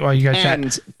check it while you guys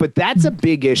chat. But that's a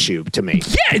big issue to me.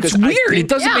 Yeah, it's weird. It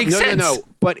doesn't make sense. No.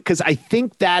 But because I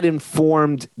think that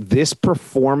informed this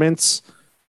performance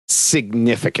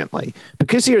significantly.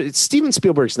 Because here, Steven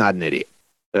Spielberg's not an idiot.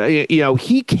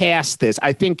 He cast this.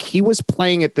 I think he was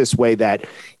playing it this way, that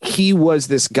he was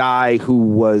this guy who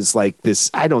was like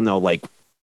this, I don't know, like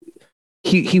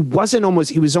he was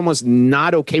almost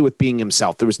not okay with being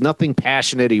himself. There was nothing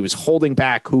passionate. He was holding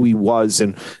back who he was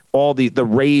and all the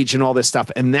rage and all this stuff.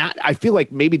 And that, I feel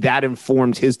like maybe that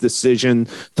informed his decision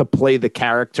to play the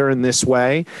character in this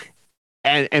way.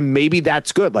 And maybe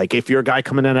that's good. Like if you're a guy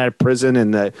coming in out of prison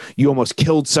and you almost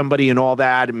killed somebody and all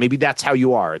that, and maybe that's how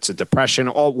you are. It's a depression,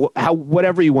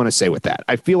 whatever you want to say with that.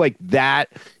 I feel like that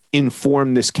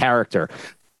informed this character.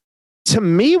 To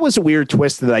me, it was a weird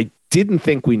twist that I didn't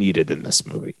think we needed in this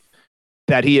movie.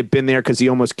 That he had been there because he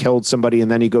almost killed somebody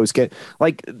and then he goes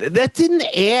that didn't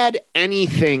add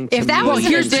anything. If that was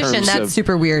your addition, that's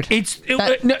super weird.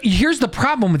 No, here's the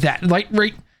problem with that. Like,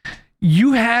 right.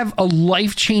 You have a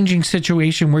life-changing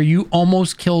situation where you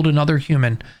almost killed another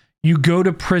human. You go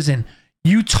to prison.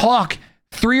 You talk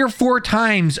 3 or 4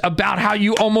 times about how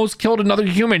you almost killed another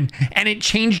human and it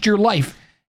changed your life.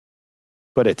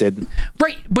 But it didn't.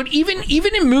 Right. But even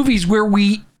in movies where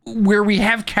we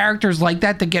have characters like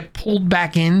that get pulled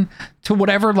back in to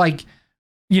whatever, like,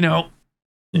 you know,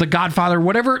 The Godfather,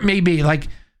 whatever it may be, like,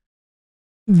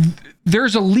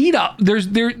 there's a lead up.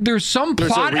 There's some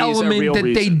plot element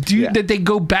that they do, that they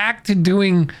go back to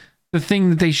doing the thing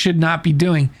that they should not be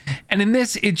doing. And in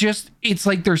this, it's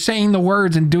like they're saying the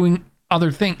words and doing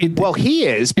other things. Well, he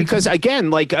is, because again,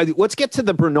 like, let's get to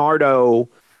the Bernardo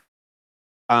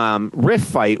Riff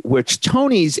fight, which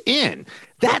Tony's in.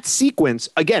 That sequence,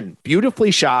 again,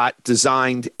 beautifully shot,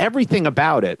 designed, everything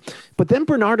about it. But then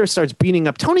Bernardo starts beating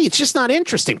up Tony. It's just not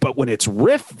interesting. But when it's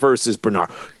Riff versus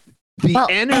Bernardo, the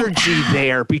energy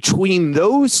there between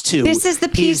those two. This is the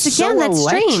piece again that's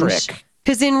strange.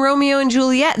 Because in Romeo and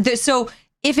Juliet, so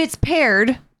if it's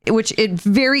paired, which it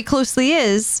very closely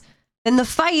is, then the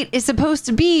fight is supposed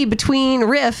to be between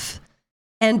Riff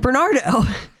and Bernardo.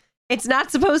 It's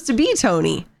not supposed to be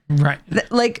Tony. Right.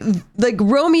 Like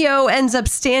Romeo ends up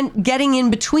getting in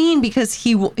between because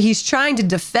he's trying to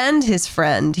defend his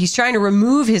friend. He's trying to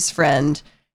remove his friend.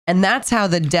 And that's how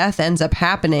the death ends up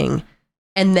happening.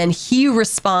 And then he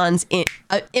responds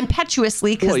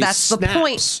impetuously, because that's the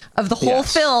point of the whole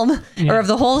film or of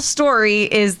the whole story,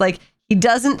 is like, he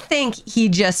doesn't think, he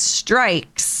just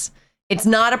strikes. It's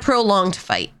not a prolonged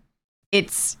fight.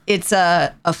 It's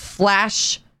a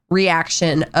flash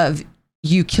reaction of,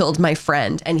 you killed my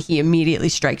friend, and he immediately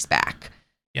strikes back.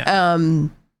 Yeah.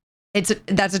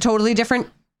 That's a totally different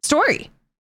story.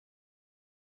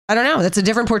 I don't know. That's a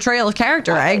different portrayal of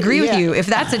character. I agree with you. If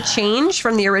that's a change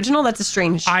from the original, that's a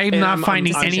strange. I'm not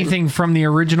finding anything from the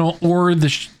original or the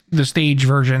stage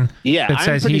version. Yeah, that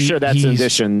says I'm pretty sure that's an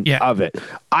addition of it.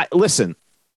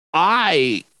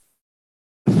 I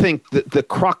think that the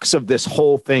crux of this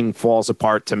whole thing falls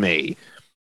apart to me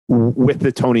with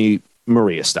the Tony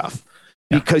Maria stuff.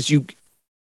 Yeah. Because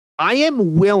I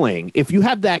am willing, if you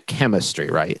have that chemistry,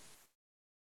 right?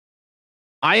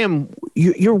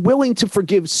 You're willing to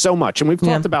forgive so much. And we've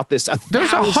talked about this.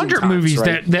 There's 100 movies,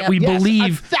 right? that we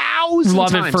believe 1,000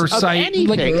 love at first sight.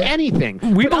 Anything.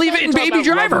 We believe it in Baby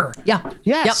Driver. Yeah.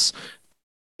 Yes.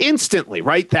 Yep. Instantly,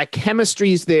 right? That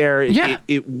chemistry is there.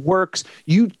 It works.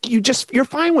 You're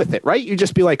fine with it, right? You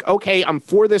just be like, okay, I'm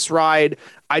for this ride.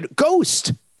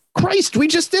 Ghost. Christ, we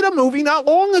just did a movie not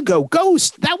long ago.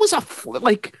 Ghost. That was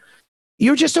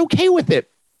you're just okay with it.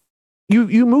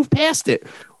 You move past it.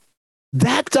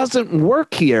 That doesn't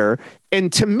work here.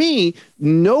 And to me,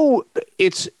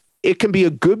 it can be a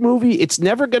good movie. It's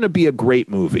never going to be a great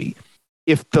movie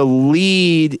if the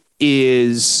lead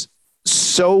is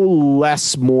so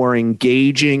more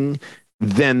engaging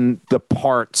than the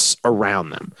parts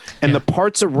around them. And the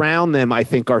parts around them, I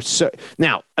think, are so...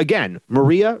 Now, again,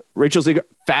 Maria, Rachel Zegler,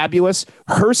 fabulous.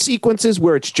 Her sequences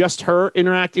where it's just her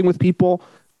interacting with people,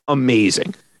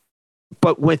 amazing.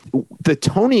 But with the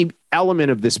Tony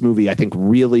element of this movie, I think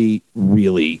really,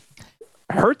 really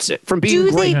hurts it from being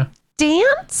great. Do they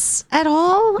dance at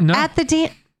all at the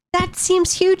dance? That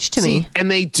seems huge to me.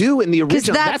 And they do in the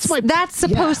original. That's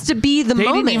supposed to be the moment.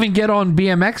 They didn't even get on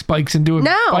BMX bikes and do a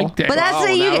bike day. But that's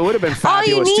it would have been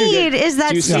fabulous. All you need is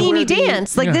that steamy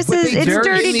dance. Like it's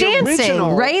Dirty Dancing,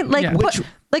 right?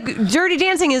 Like Dirty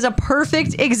Dancing is a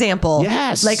perfect example.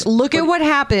 Yes. Like look at what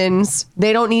happens.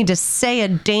 They don't need to say a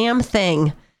damn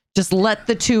thing. Just let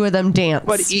the two of them dance.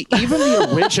 But even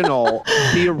the original,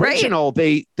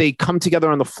 right? they come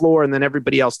together on the floor and then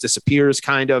everybody else disappears,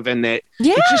 kind of, and it's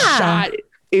just shot.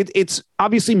 It's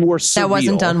obviously more surreal. That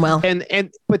wasn't done well.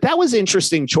 But that was an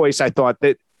interesting choice. I thought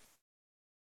that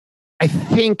I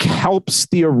think helps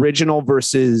the original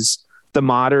versus the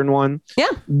modern one. Yeah.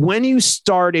 When you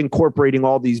start incorporating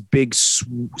all these big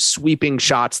sweeping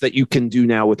shots that you can do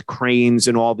now with cranes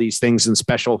and all these things and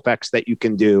special effects that you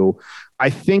can do, I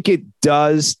think it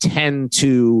does tend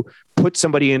to put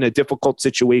somebody in a difficult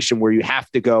situation where you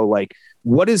have to go like,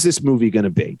 what is this movie going to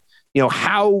be? You know,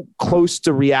 how close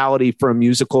to reality for a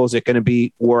musical is it going to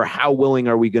be? Or how willing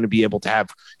are we going to be able to have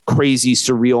crazy,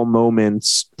 surreal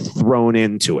moments thrown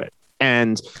into it?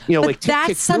 and but like Tick, that's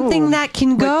Tick, something Boom, that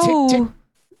can like, go Tick, Tick,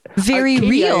 very Katie,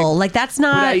 real. Like that's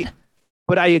not.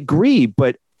 But I agree.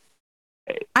 But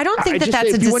I don't think just-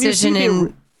 that's a if you- when you decision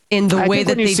see in the I way think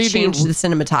that when you they've see changed the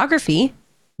cinematography.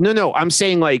 No, I'm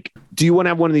saying like, do you want to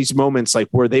have one of these moments like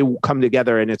where they come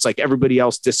together and it's like everybody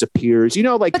else disappears?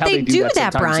 Like But how they do that,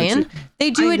 sometimes. Brian. They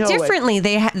do I it know differently.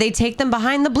 They take them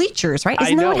behind the bleachers, right? I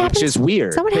Isn't that know, what happens? which is weird.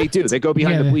 Is that what They happens? do. They go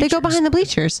behind the Yeah, bleachers. They go behind the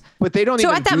bleachers. But they don't So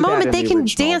even at that do moment, in they the can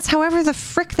original. dance however the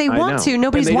frick they I want know. to.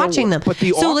 Nobody's And they don't- watching them. but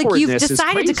the so like you've awkwardness is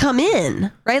decided to crazy. come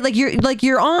in, right? Like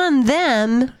you're on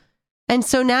them, and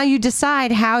so now you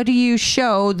decide how do you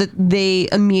show that they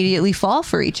immediately fall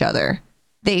for each other.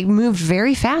 They moved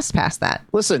very fast past that.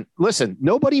 Listen.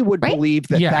 Nobody would Right? believe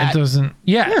that. Yeah, it doesn't.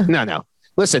 Yeah. No.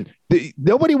 Listen,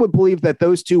 nobody would believe that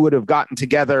those two would have gotten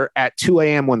together at 2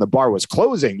 a.m. when the bar was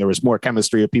closing. There was more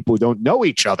chemistry of people who don't know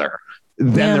each other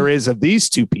than there is of these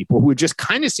two people who just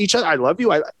kind of see each other. I love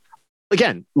you.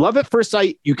 Again, love at first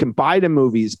sight. You can buy it in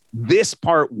movies. This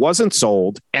part wasn't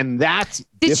sold, and that's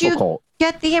difficult. You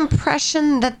get the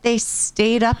impression that they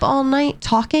stayed up all night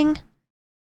talking?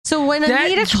 So when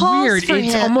Anita That's calls weird. for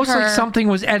It's him, almost like her, something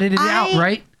was edited out,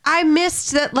 right? I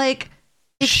missed that. Like,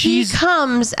 if She's- he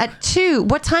comes at 2,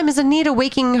 what time is Anita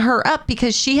waking her up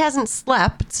because she hasn't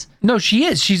slept? No, she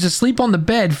is. She's asleep on the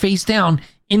bed, face down,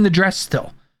 in the dress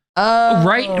still. Oh,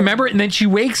 Right? Remember? And then she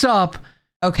wakes up.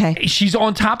 Okay. She's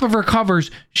on top of her covers.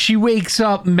 She wakes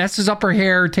up, messes up her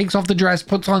hair, takes off the dress,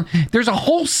 puts on. There's a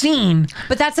whole scene.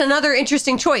 But that's another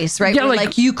interesting choice, right? Yeah, Where,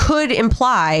 like- you could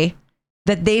imply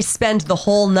that they spend the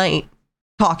whole night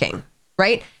talking,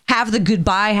 right? Have the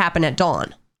goodbye happen at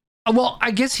dawn. Well, I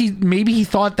guess maybe he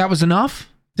thought that was enough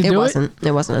to It do wasn't.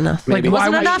 It wasn't enough. Like, It why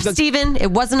wasn't would- enough, Stephen.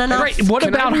 It wasn't it. enough. Right. What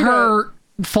Can I about read her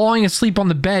falling asleep on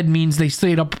the bed means they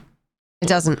stayed up? It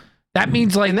doesn't. That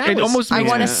means like And that it was- almost I makes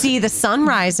want to see the sun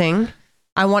rising.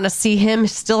 I want to see him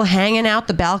still hanging out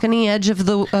the balcony edge of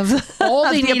the all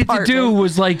of they the needed apartment. to do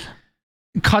was like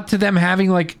cut to them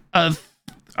having like a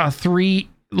 3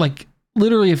 like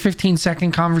literally a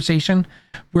 15-second conversation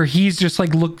where he's just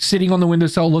like sitting on the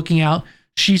windowsill looking out,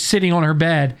 she's sitting on her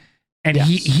bed, and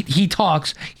he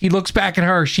talks, he looks back at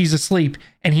her, she's asleep,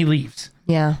 and he leaves.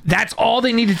 Yeah. That's all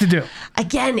they needed to do.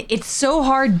 Again, it's so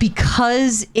hard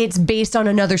because it's based on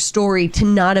another story to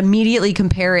not immediately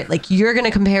compare it. Like, you're going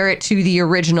to compare it to the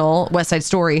original West Side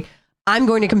Story. I'm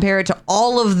going to compare it to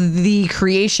all of the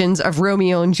creations of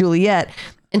Romeo and Juliet.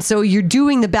 And so you're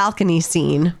doing the balcony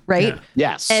scene, right? Yeah.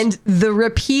 Yes. And the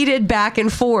repeated back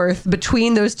and forth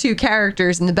between those two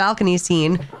characters in the balcony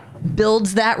scene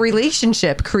builds that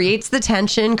relationship, creates the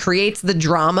tension, creates the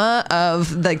drama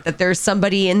of like that there's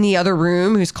somebody in the other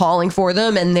room who's calling for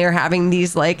them, and they're having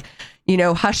these like,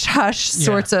 hush hush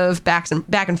sorts of back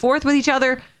and forth with each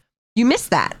other. You miss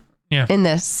that in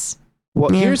this. Well,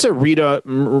 here's a Rita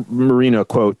Moreno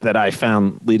quote that I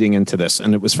found leading into this,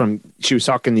 and it was she was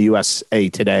talking to USA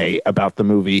Today about the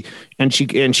movie, and she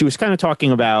was kind of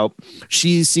talking about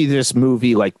she sees this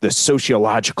movie like the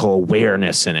sociological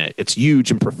awareness in it. It's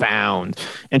huge and profound,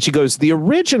 and she goes, the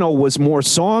original was more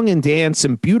song and dance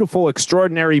and beautiful,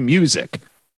 extraordinary music.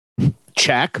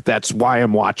 Check. That's why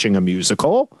I'm watching a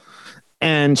musical.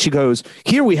 And she goes,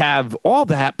 here we have all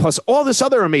that plus all this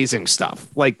other amazing stuff,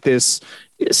 like this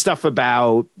stuff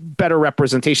about better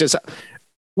representation,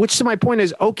 which to my point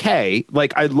is okay.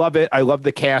 Like, I love it. I love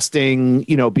the casting,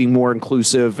 being more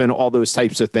inclusive and all those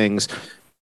types of things.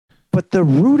 But the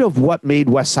root of what made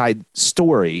West Side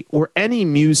Story or any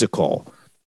musical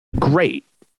great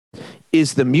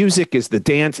is the music, is the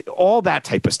dance, all that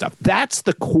type of stuff. That's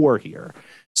the core here.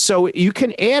 So you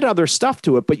can add other stuff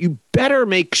to it, but you better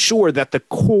make sure that the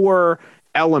core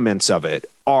elements of it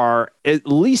are at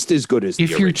least as good as the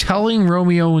If you're original. telling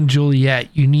Romeo and Juliet,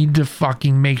 you need to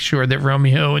fucking make sure that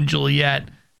Romeo and Juliet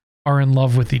are in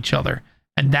love with each other.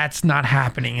 And that's not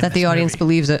happening. That the audience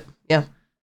believes it. Yeah.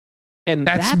 And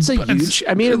That's a huge,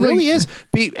 I mean, it really is.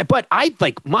 But I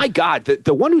like, my God,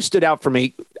 the one who stood out for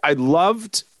me, I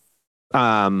loved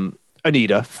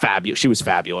Anita, fabulous. She was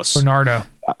fabulous.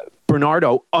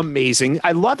 Bernardo, amazing.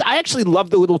 I actually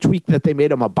loved the little tweak that they made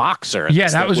him a boxer. Yeah,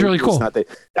 that was really cool.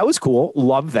 That was cool.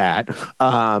 Love that.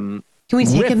 Can we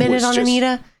take a minute on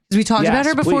Anita? Because we talked about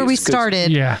her before we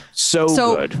started. Yeah. So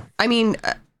good. I mean,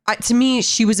 to me,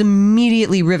 she was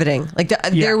immediately riveting. Like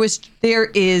there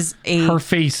is a her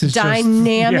face is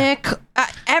dynamic.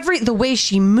 The way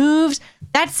she moves,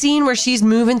 that scene where she's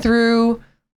moving through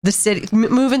the city,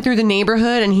 moving through the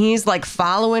neighborhood, and he's like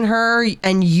following her,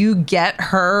 and you get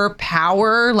her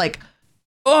power. Like,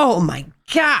 oh my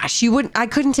gosh, I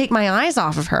couldn't take my eyes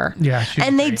off of her. Yeah.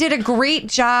 And they did a great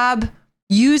job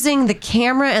using the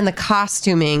camera and the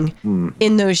costuming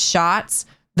in those shots,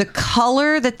 the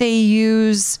color that they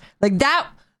use, like that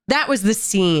was the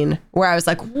scene where I was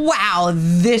like, wow,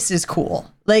 this is cool.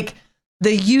 Like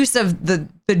the use of the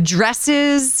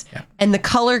dresses and the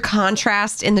color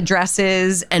contrast in the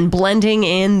dresses and blending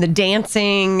in the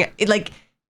dancing,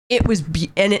 it was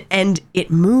and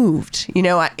it moved. You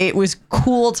know, it was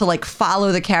cool to like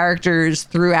follow the characters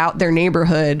throughout their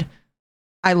neighborhood.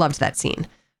 I loved that scene.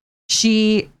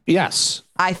 She,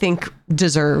 I think,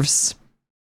 deserves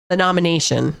the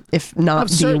nomination, if not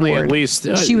the certainly award. At least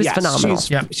she was phenomenal.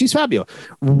 She's fabulous.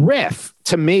 Riff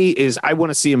to me is I want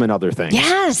to see him in other things.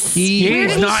 Yes, he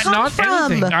is not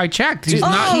anything. I checked. He's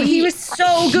not. He was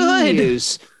so good. He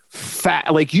is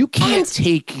fat. Like you can't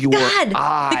take your eyes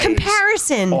the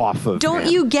comparison off of. Don't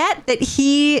him. you get that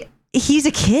he's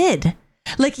a kid?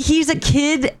 Like he's a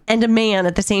kid and a man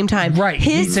at the same time. Right.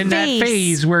 He's in that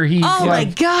phase where he's oh my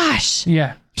gosh.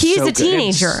 Yeah. He's so a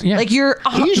teenager. Like you're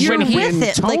with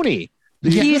it. Tony.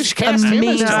 Like, he's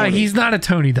amazing. No, he's not a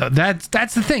Tony though. That's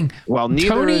the thing. Well,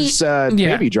 neither is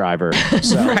Baby Driver.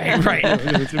 So. right.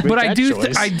 But I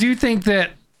do think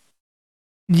that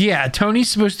Tony's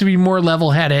supposed to be more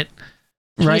level-headed.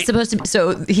 Right. He's supposed to be,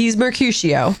 so he's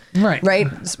Mercutio. Right.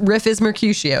 Riff is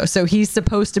Mercutio. So he's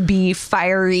supposed to be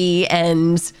fiery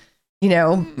and, you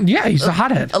know. Yeah, he's a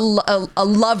hothead. A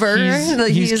lover.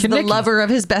 He's the lover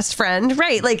of his best friend.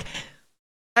 Right. Like,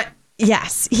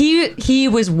 yes, he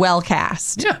was well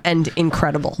cast and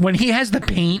incredible. When he has the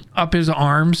paint up his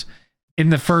arms in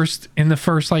the first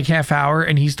like half hour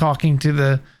and he's talking to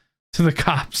the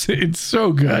cops, it's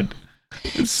so good.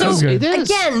 It's so good.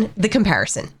 Again, the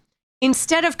comparison.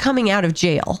 Instead of coming out of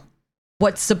jail,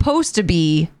 what's supposed to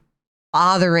be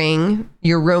bothering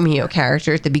your Romeo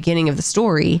character at the beginning of the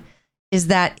story is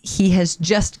that he has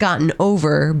just gotten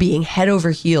over being head over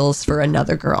heels for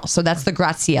another girl. So that's the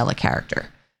Graziella character.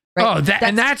 Right? Oh,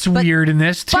 that's weird in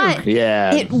this too. But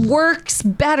it works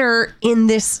better in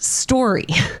this story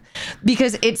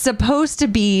because it's supposed to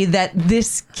be that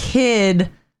this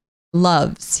kid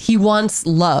loves. He wants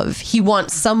love. He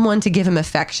wants someone to give him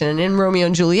affection. And in Romeo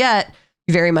and Juliet,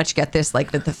 you very much get this,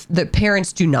 like that the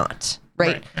parents do not,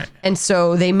 right? And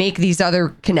so they make these other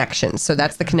connections. So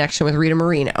that's the connection with Rita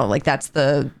Moreno. Like that's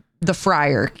the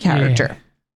friar character.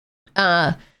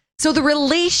 Yeah. So the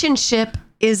relationship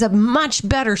is a much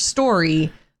better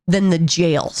story than the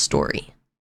jail story.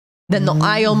 Than the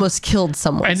I almost killed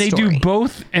someone and they story. do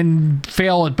both and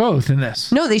fail at both in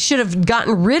this. No, they should have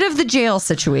gotten rid of the jail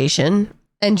situation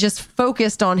and just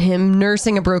focused on him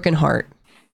nursing a broken heart.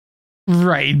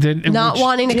 Right. Not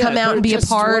wanting to come out and be a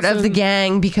part of the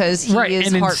gang because he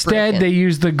is and instead they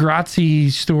use the Grazi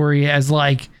story as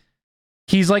like,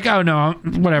 he's like, oh no,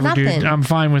 whatever, dude. I'm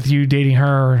fine with you dating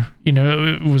her. You know,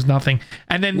 it was nothing.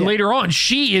 And then later on,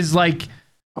 she is like,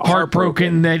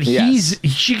 heartbroken that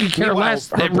she could care less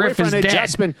that Riff is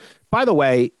dead. By the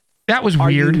way, that was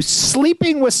weird. Are you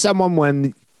sleeping with someone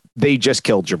when they just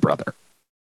killed your brother?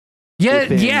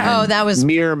 Yeah. Oh, that was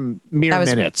mere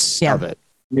minutes of it.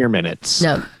 Mere minutes.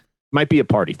 No, might be a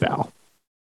party foul.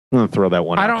 I'm gonna throw that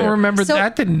one. I don't remember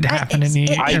that didn't happen in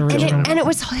the original. And it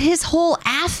was his whole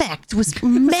affect was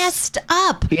messed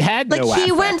up. He had no affect.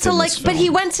 He went to but he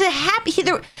went to happy.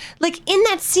 Like in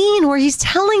that scene where he's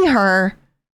telling her.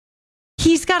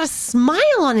 He's got a smile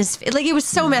on his face. Like, it was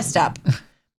so messed up.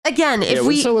 Again, if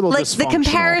we, like, the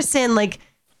comparison, like,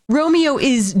 Romeo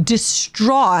is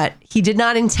distraught. He did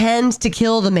not intend to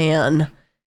kill the man.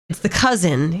 It's the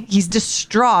cousin. He's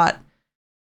distraught.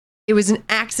 It was an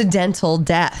accidental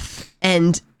death.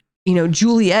 And, you know,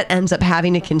 Juliet ends up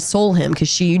having to console him because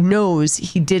she knows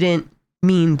he didn't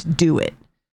mean to do it.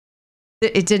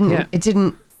 It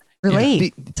didn't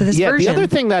relate to this version. The other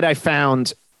thing that I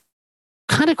found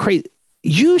kind of crazy,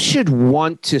 you should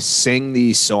want to sing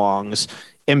these songs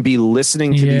and be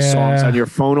listening to these songs on your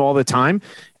phone all the time.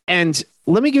 And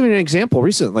let me give you an example.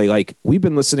 Recently, like we've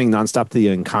been listening nonstop to the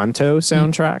Encanto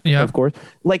soundtrack, of course.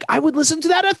 Like I would listen to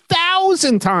that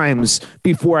 1,000 times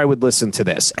before I would listen to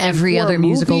this. Every other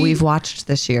musical we've watched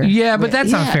this year. Yeah, but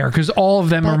that's not fair because all of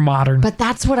them are modern. But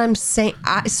that's what I'm saying.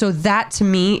 So that to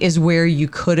me is where you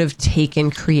could have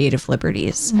taken creative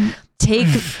liberties. Take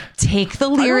the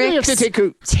lyrics,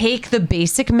 take the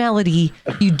basic melody.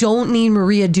 You don't need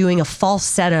Maria doing a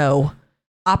falsetto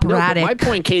operatic. No, my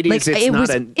point, Katie, is it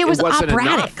was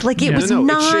operatic. Like it was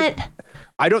not.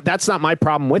 That's not my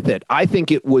problem with it. I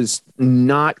think it was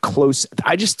not close.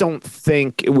 I just don't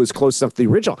think it was close enough to the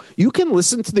original. You can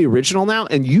listen to the original now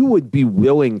and you would be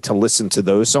willing to listen to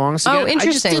those songs again. Oh,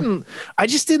 interesting. I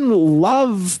just didn't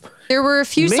love. There were a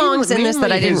few songs in this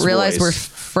that I didn't realize were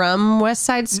from West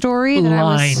Side Story.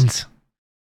 Lines.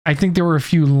 I think there were a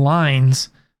few lines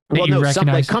that you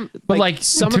recognize. But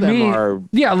some of them are.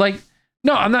 Yeah, like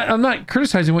no, I'm not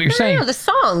criticizing what you're saying. No, the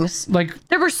songs. Like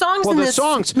there were songs in this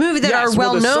movie that are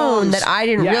well known that I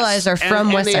didn't realize are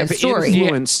from West Side Story.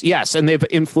 Yes, and they've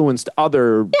influenced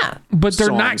other. Yeah, but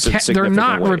they're not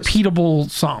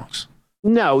repeatable songs.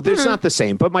 No, there's not the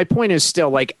same. But my point is still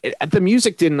like the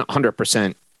music didn't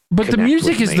 100%. But the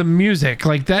music is the music.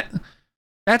 Like that.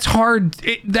 That's hard.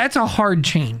 That's a hard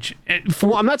change.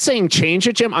 Well, I'm not saying change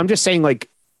it, Jim. I'm just saying like.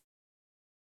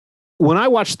 When I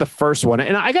watched the first one,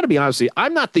 and I got to be honest with you,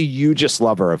 I'm not the hugest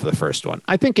lover of the first one.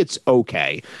 I think it's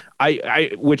okay.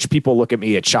 Which people look at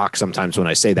me at shock sometimes when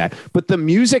I say that. But the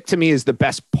music to me is the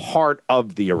best part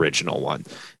of the original one.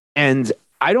 And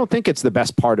I don't think it's the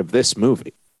best part of this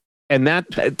movie. And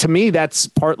that, to me, that's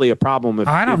partly a problem.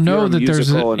 I don't know that there's it's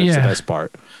the best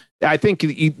part. I think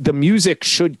the music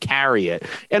should carry it.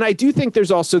 And I do think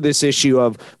there's also this issue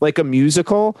of like a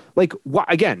musical, like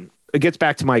again, it gets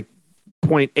back to my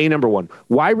point number one.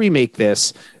 Why remake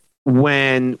this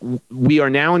when we are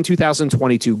now in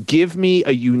 2022? Give me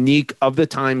a unique of the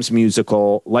times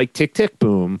musical like Tick Tick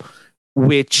Boom,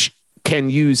 which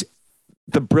can use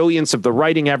the brilliance of the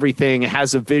writing, everything,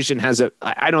 has a vision,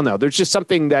 I don't know. There's just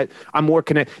something that I'm more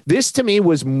connected. This to me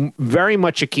was very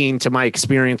much akin to my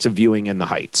experience of viewing In the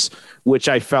Heights, which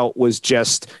I felt was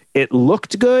just, it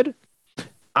looked good.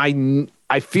 I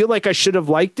feel like I should have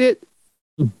liked it,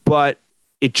 but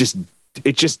it just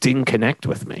didn't connect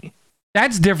with me.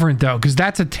 That's different though, because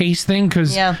that's a taste thing.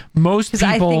 Because most people,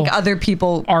 I think other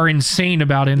people are insane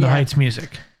about In the Heights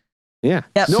music. Yeah.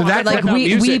 Yep. No, so that's like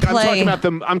we play.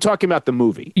 I'm talking about the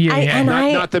movie. Yeah.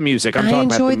 Not the music. I'm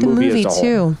talking about the movie as a whole.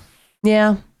 Too.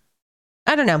 Yeah.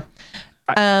 I don't know.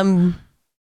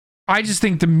 I just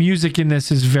think the music in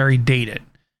this is very dated.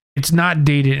 It's not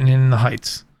dated in the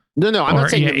Heights. No, I'm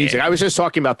not saying the music. I was just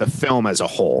talking about the film as a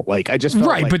whole. Like I just felt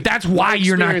right, but that's why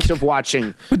you're not of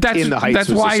watching. But that's In the Heights. That's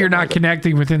why you're not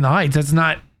connecting with In the Heights. That's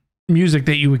not music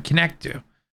that you would connect to.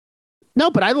 No,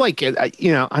 but I like it. I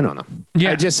don't know.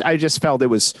 Yeah. I just felt I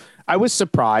was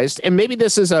surprised, and maybe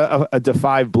this is a Da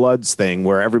 5 Bloods thing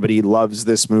where everybody loves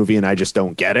this movie and I just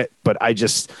don't get it. But I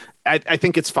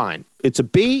think it's fine. It's a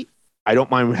B. I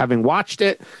don't mind having watched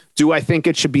it. Do I think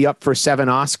it should be up for 7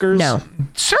 Oscars? No.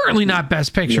 Certainly not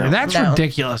Best Picture. That's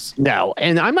ridiculous. No,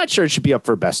 and I'm not sure it should be up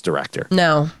for Best Director.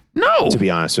 No. To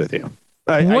be honest with you.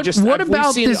 What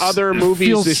about seen this other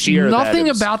movies this year? Nothing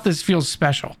about this feels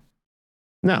special.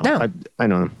 No. I don't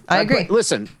know. I agree.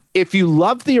 Listen, if you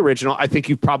love the original, I think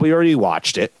you've probably already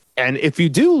watched it. And if you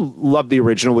do love the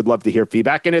original, would love to hear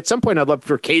feedback. And at some point, I'd love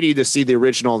for Katie to see the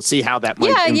original and see how that might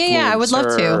influence I would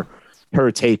love to. Her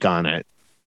take on it.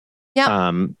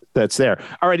 Yeah. That's there.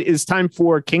 All right. It's time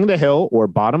for King of the Hill or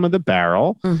Bottom of the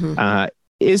Barrel. Mm-hmm.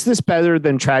 Is this better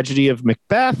than Tragedy of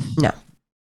Macbeth? No.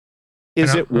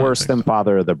 Is it worse than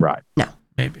Father of the Bride? No.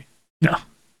 Maybe. No.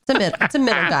 It's a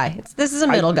middle guy. This is a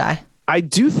middle guy. I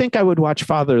do think I would watch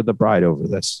Father of the Bride over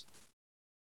this.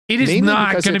 It is mainly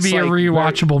not going to be a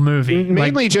rewatchable movie.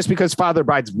 Mainly just because Father of the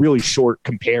Bride's really short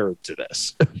compared to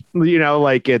this.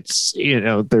 This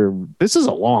is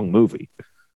a long movie.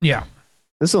 Yeah.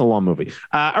 This is a long movie.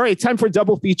 All right, time for a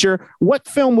double feature. What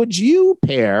film would you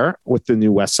pair with the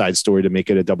new West Side Story to make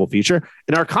it a double feature?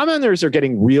 And our commenters are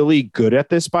getting really good at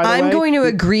this, by the way. I'm going to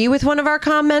agree with one of our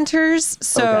commenters.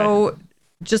 So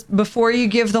just before you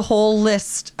give the whole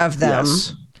list of them,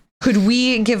 could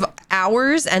we give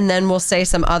ours and then we'll say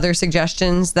some other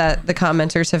suggestions that the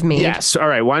commenters have made? Yes. All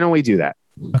right. Why don't we do that?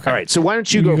 Okay. All right. So why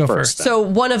don't you go first? So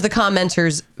one of the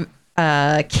commenters,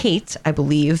 Kate, I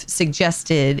believe,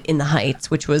 suggested In the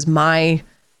Heights, which was my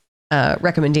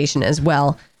recommendation as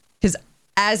well. Because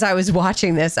as I was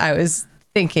watching this, I was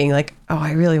thinking like, oh,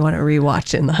 I really want to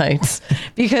rewatch In the Heights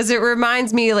because it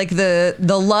reminds me like the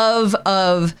love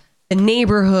of the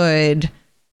neighborhood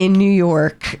in New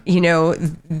York,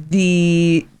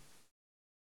 the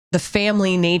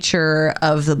family nature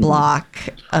of the block.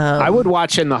 I would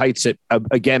watch In the Heights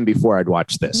again before I'd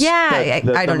watch this. Yeah,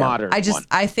 I don't know.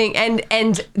 I think,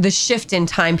 and the shift in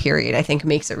time period, I think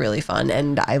makes it really fun.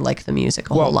 And I like the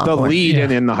music a whole lot more. The lead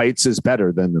in The Heights is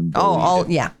better than the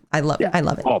I love it. I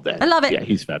love it. All day. I love it. Yeah,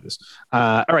 he's fabulous.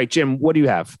 All right, Jim, what do you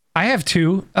have? I have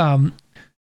 2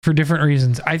 for different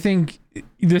reasons. I think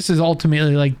this is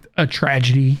ultimately like a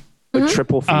tragedy. A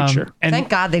triple feature. And thank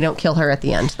God they don't kill her at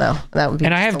the end, though. That would be.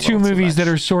 And I have 2 movies that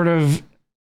are sort of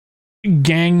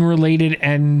gang related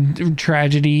and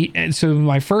tragedy. And so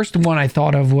my first one I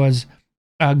thought of was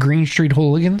Green Street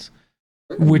Hooligans,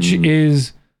 which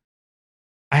is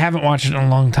I haven't watched it in a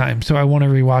long time, so I want to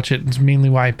rewatch it. It's mainly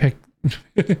why I picked.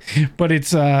 But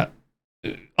it's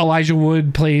Elijah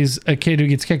Wood plays a kid who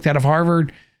gets kicked out of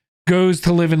Harvard, goes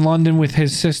to live in London with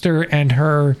his sister and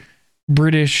her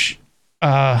British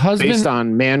husband. Based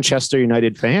on Manchester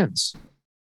United fans.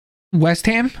 West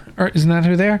Ham, or isn't that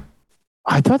who they are?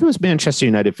 I thought it was Manchester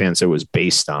United fans it was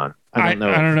based on. I don't know.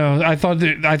 I don't know.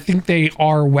 I think they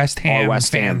are West Ham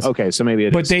West fans. Ham. Okay, so maybe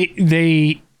it but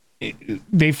is.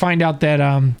 they find out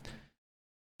that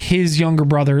his younger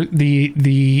brother,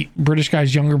 the British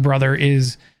guy's younger brother,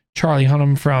 is Charlie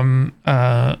Hunnam from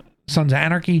Sons of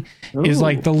Anarchy, is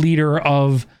like the leader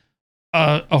of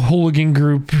a hooligan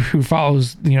group who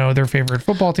follows, their favorite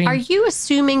football team. Are you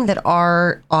assuming that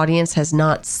our audience has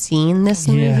not seen this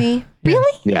movie? Yeah.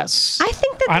 Really? Yes.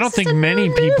 I don't think many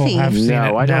people movie. have seen it.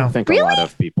 No, I don't think Really? a lot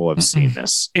of people have seen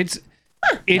this. It's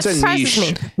It's a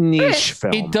surprises niche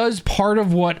film. It does part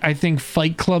of what I think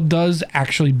Fight Club does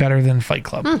actually better than Fight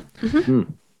Club. Mm-hmm.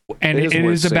 And It is it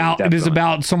worth is seeing, about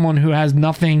definitely. someone who has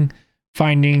nothing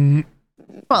finding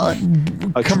Well,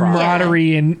 A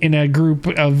camaraderie in a group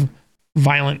of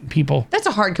violent people. that's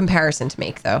a hard comparison to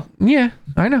make, though. Yeah,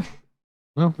 I know.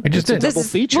 Well, I just it's a did. double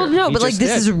feature. Well, no, He but like just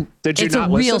this did. is Did you it's a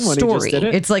not real listen when he just story. did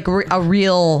it? It's like a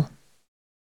real.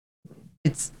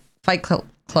 It's Fight Club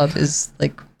is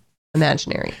like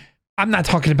imaginary. I'm not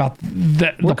talking about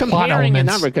the We're plot comparing it,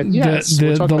 elements. not rec- yes, the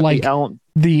we're talking about like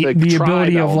the tribe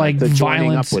ability of element, like the joining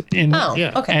violence up with in Oh,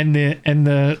 Yeah. okay. and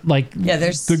the like Yeah,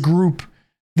 there's the group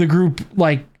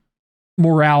like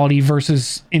morality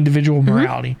versus individual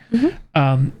morality.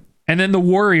 And then the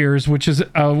Warriors, which is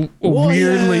a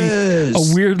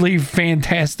weirdly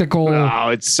fantastical Oh,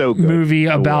 it's so good. movie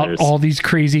The about Warriors. all these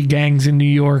crazy gangs in New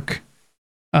York.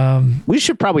 We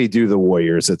should probably do the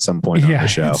Warriors at some point on Yeah, the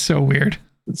show. it's so weird.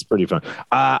 It's pretty fun.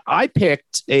 I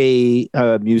picked a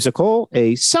musical,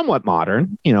 a somewhat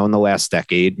modern, in the last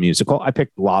decade musical. I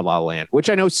picked La La Land, which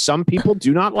I know some people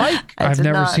do not like. I've did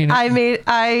never not. seen it.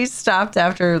 I stopped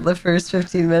after the first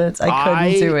 15 minutes. I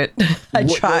couldn't do it. I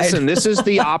tried. Listen, this is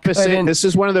the opposite. Couldn't. This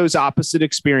is one of those opposite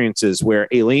experiences where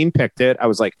Aileen picked it. I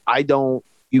was like,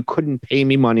 you couldn't pay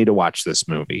me money to watch this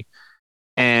movie.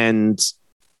 And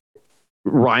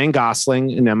Ryan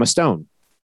Gosling and Emma Stone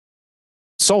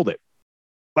sold it.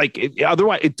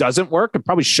 Otherwise, it doesn't work. It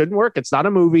probably shouldn't work. It's not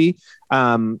a movie.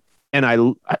 And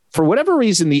for whatever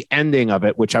reason, the ending of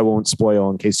it, which I won't spoil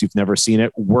in case you've never seen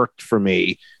it, worked for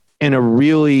me in a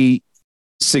really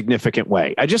significant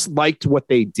way. I just liked what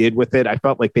they did with it. I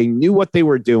felt like they knew what they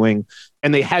were doing,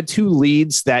 and they had two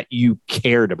leads that you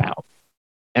cared about.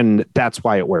 And that's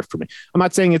why it worked for me. I'm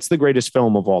not saying it's the greatest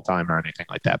film of all time or anything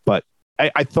like that, but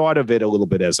I thought of it a little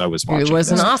bit as I was watching. It was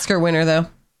this. an Oscar winner, though.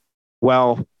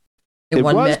 Well, it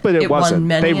was, but it wasn't. Won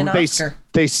many an Oscar.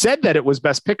 They said that it was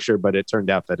Best Picture, but it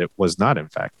turned out that it was not, in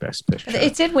fact, Best Picture.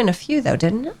 It did win a few, though,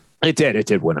 didn't it? It did. It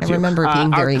did win a few. I remember it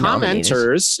being very our nominated.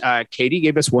 commenters, Katie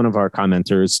gave us one of our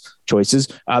commenters' choices.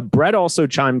 Brett also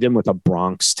chimed in with A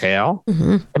Bronx Tale.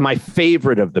 Mm-hmm. And my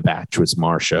favorite of the batch was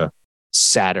Marsha,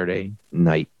 Saturday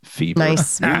Night Fever.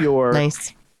 Nice. New York.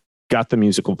 Nice. Got the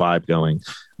musical vibe going.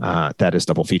 That is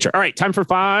double feature. All right, time for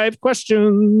 5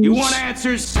 questions. You want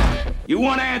answers? You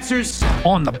want answers?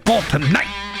 On the ball tonight.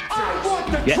 I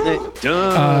want the Getting truth. it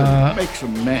done. Make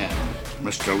some men,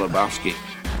 Mr. Lebowski.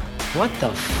 What the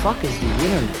fuck is the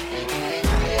internet?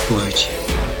 Why'd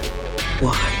you?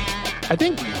 Why? I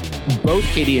think both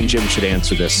Katie and Jim should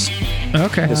answer this.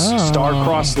 Okay. This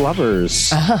star-crossed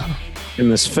lovers in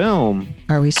this film.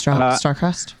 Are we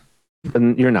star-crossed?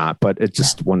 And you're not, but it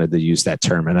just wanted to use that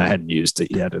term, and I hadn't used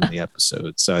it yet in the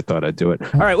episode, so I thought I'd do it.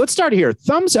 All right, let's start here.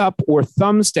 Thumbs up or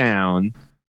thumbs down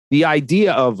the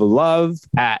idea of love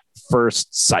at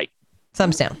first sight?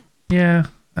 Thumbs down. Yeah,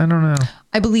 I don't know.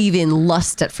 I believe in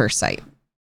lust at first sight.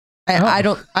 I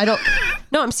don't.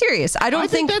 No, I'm serious. I don't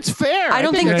think that's fair. I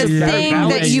don't think that's the very thing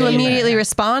valid. that you Yeah. immediately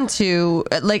respond to,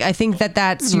 like, I think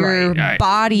that's your Right.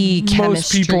 body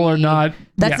chemistry. Most people are not.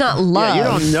 That's yeah. not love.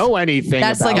 Yeah, you don't know anything.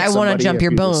 That's about like, I wanna somebody jump if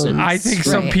your you listen. bones. I think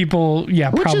some Right. people, Which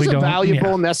probably is a don't. valuable,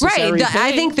 yeah. necessary Right. I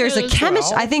thing think there's a as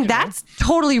chemistry. well. I think that's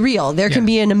totally real. There can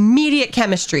be an immediate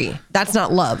chemistry. That's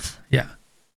not love. Yeah.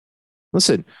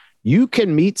 Listen, you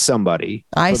can meet somebody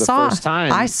I for the saw- first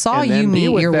time. I saw and then you be meet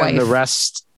with your them wife. The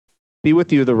rest, be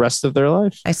with you the rest of their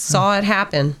life. I saw it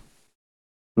happen.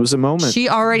 It was a moment. She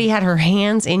already had her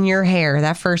hands in your hair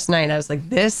that first night. I was like,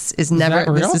 this is never,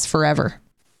 that this real? is forever.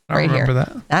 I don't Right here.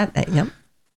 remember that. Yep.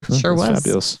 Sure That's was.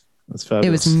 fabulous. That's It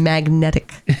fabulous. was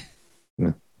magnetic.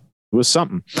 It was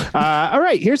something. All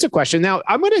right, here's a question. Now,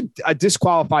 I'm going to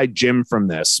disqualify Jim from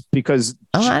this because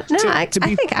I to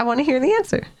be think I want to hear the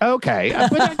answer. okay.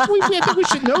 But I think we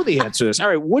should know the answer to this. All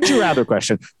right, would you rather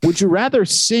question? Would you rather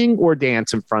sing or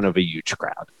dance in front of a huge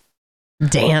crowd?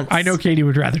 Dance. I know Katie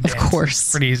would rather dance. Of course.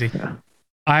 It's pretty easy.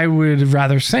 I would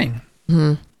rather sing.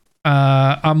 Mm-hmm.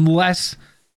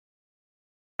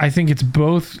 I think it's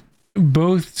both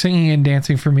singing and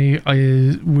dancing for me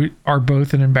are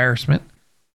both an embarrassment.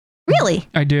 Really?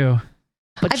 I do.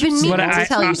 I've been meaning to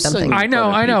tell you something. I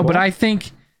know, but I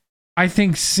think I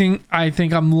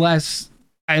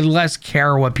less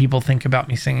care what people think about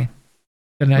me singing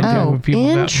than I do what people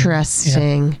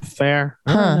interesting. About me. Fair.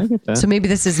 Huh. I get that. So maybe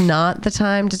this is not the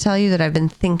time to tell you that I've been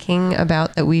thinking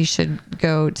about that we should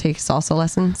go take salsa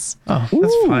lessons. Oh,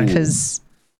 that's fine. Because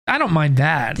I don't mind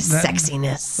that. the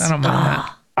sexiness. I don't mind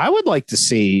that. I would like to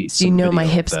see. So you know my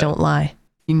hips don't lie.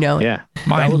 You know it. Yeah.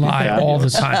 Mine lie all the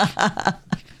time.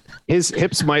 His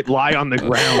hips might lie on the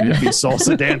ground if he's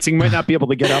salsa dancing, might not be able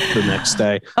to get up the next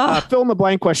day. Fill in the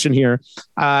blank question here.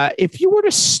 If you were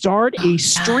to start a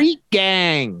street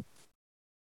gang,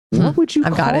 what would you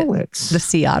call it? The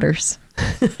Sea Otters.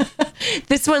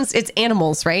 It's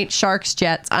animals, right? Sharks,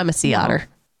 jets. I'm a sea otter.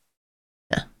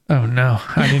 Oh no,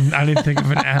 I didn't think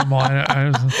of an animal.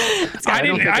 I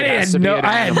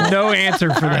had no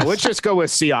answer for this. Let's just go with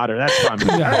sea otter. That's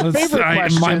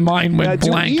fine. My mind went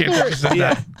blank.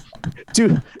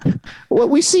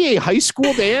 We see a high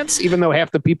school dance, even though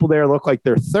half the people there look like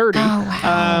they're 30. Oh,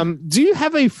 wow. Do you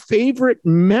have a favorite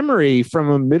memory from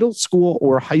a middle school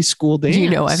or high school dance? You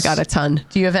know, I've got a ton.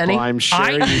 Do you have any? Well, I'm sure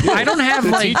you do. I don't have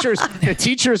the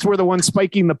teachers were the ones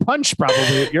spiking the punch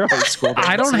probably at your high school dance.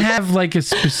 I don't have like a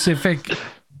specific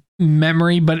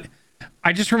memory, but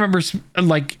I just remember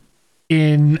like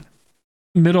in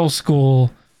middle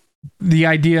school, the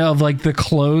idea of like the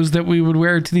clothes that we would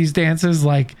wear to these dances,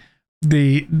 like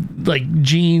the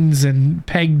jeans and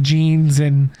peg jeans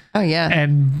and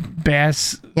and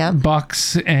bass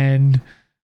bucks, and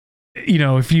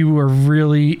if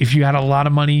you had a lot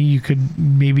of money, you could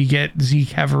maybe get Zeke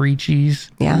Havarichis.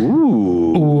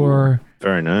 Ooh, or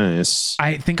very nice.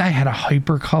 I think I had a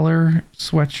Hypercolor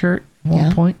sweatshirt at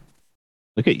one point.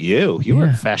 Look at you. You were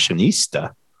a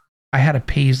fashionista. I had a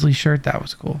Paisley shirt. That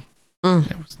was cool.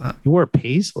 It was not. You wore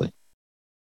Paisley.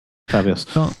 Fabulous.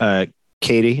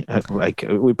 Katie,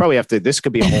 we probably have to. This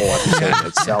could be a whole episode in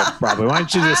itself. Probably. Why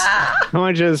don't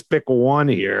you just pick one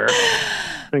here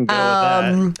and go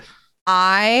with that?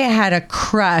 I had a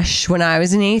crush when I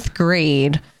was in 8th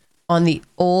grade on the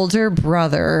older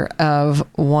brother of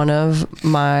one of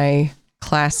my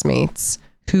classmates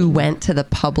who went to the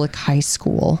public high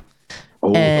school.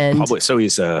 Oh, and public. So he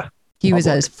was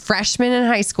a freshman in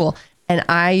high school, and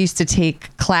I used to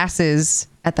take classes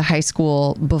at the high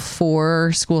school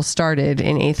before school started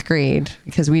in 8th grade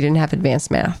because we didn't have advanced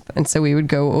math. And so we would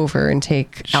go over and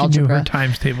take algebra. Knew her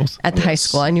times tables. At the high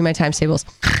school. I knew my times tables.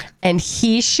 And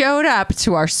he showed up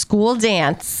to our school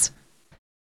dance,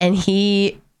 and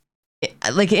he,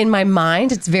 like, in my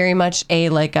mind, it's very much a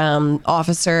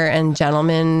officer and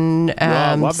gentleman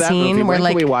love that scene movie. where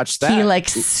When can we watch that?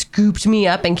 he scooped me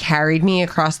up and carried me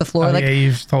across the floor.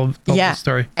 You've told the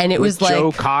story. And it was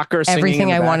Joe Cocker singing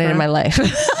everything I wanted in my life.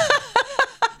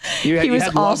 He was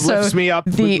also lifts me up,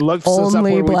 the lifts us up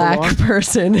only where we black belong.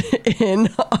 person in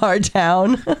our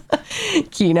town.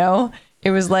 Kino. It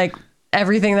was like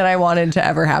everything that I wanted to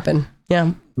ever happen.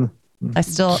 Yeah. I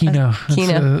still Kino.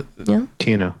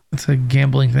 Kino. It's a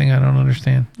gambling thing I don't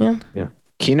understand. Yeah.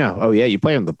 Kino. Oh yeah, you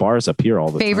play on the bars up here all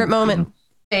the Favorite time. moment.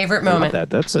 Favorite moment.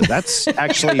 That's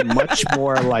actually much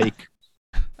more like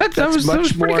that was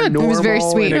much more good. normal It was very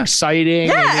sweet. and exciting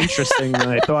and interesting than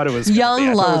I thought it was. Young I thought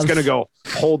it was love. going to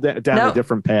go down a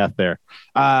different path there.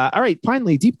 All right,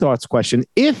 finally, deep thoughts question: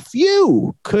 if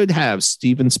you could have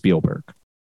Steven Spielberg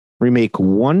remake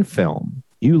one film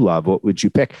you love, what would you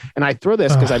pick? And I throw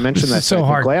this because I mentioned that so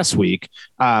hard last week.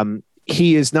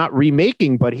 He is not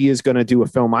remaking, but he is going to do a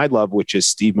film I love, which is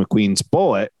Steve McQueen's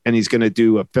Bullet, and he's going to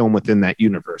do a film within that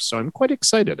universe. So I'm quite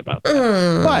excited about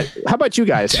that. But how about you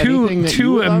guys?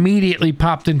 Two immediately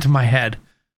popped into my head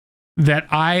that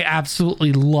I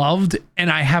absolutely loved,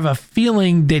 and I have a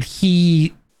feeling that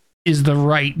he is the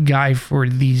right guy for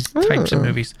these types of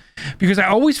movies, because I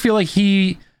always feel like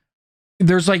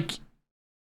there's like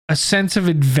a sense of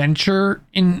adventure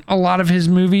in a lot of his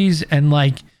movies, and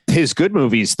like his good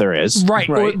movies there is, right.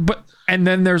 And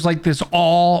then there's like this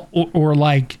awe or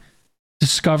like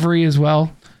discovery as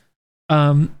well.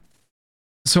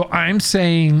 So I'm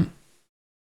saying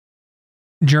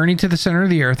Journey to the Center of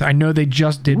the Earth. I know they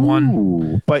just did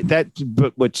one, but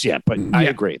I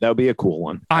agree, that would be a cool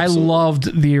one. Absolutely. I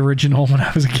loved the original when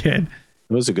I was a kid.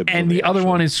 It was a good movie, and the other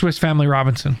one is Swiss Family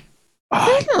Robinson.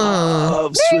 I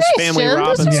love Swiss Family Jim.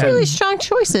 Robinson. Those are really strong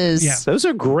choices. Yeah. Those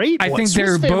are great. I ones. think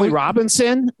Swiss they're Family both-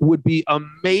 Robinson would be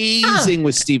amazing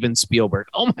with Steven Spielberg.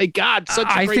 Oh my God, such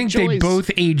a I great think choice. they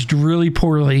both aged really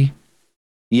poorly.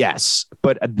 Yes,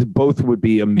 but both would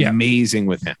be amazing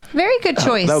with him. Very good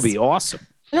choice. That would be awesome.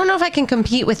 I don't know if I can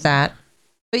compete with that,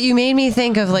 but you made me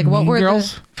think of like what Mean were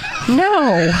Girls? the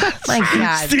No, my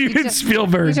God, Steven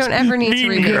Spielberg. You don't ever need to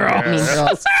Mean read Girls. Mean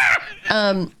Girls.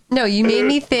 No, you made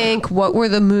me think what were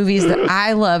the movies that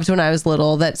I loved when I was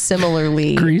little that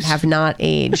similarly Grease? have not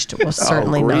aged. Well,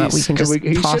 certainly not. We Grease. can just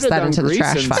He toss should have that done into the Grease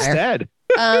trash fire.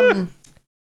 instead.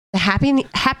 The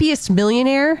Happiest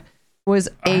Millionaire was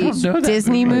I a don't know that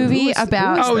Disney movie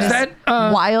about Oh, is this that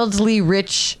wildly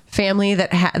rich family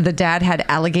that the dad had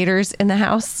alligators in the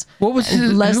house. what was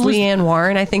his, Leslie Ann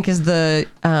Warren, I think, is the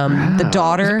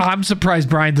daughter. I'm surprised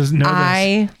Brian doesn't know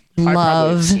I probably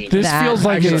love have seen This that feels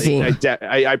like it's- movie.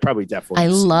 I probably definitely. I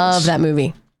have seen love this. that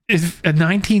movie. this. Is a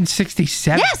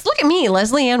 1967. Yes, look at me,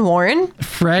 Leslie Ann Warren.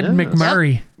 Fred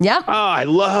McMurray. Yep. Oh, I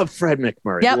love Fred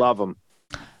McMurray. Yep. Love him.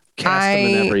 Cast him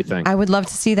in everything. I would love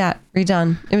to see that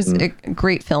redone. It was a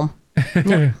great film.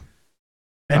 Bed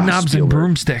knobs and Spielberg.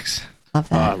 broomsticks. Love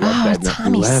that. Oh, I love that.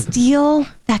 Tommy Love- Steele,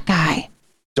 that guy.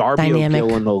 Darby Dynamic.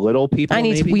 O'Gill and the Little People.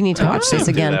 We need to watch this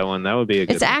again. That one. That would be a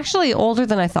good. It's actually older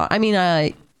than I thought. I mean,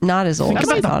 not as old Think as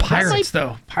I about the thought. Pirates,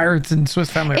 though. Pirates and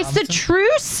Swiss Family It's the Robinson. true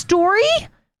story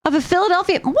of a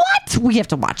Philadelphia. What? We have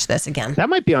to watch this again. That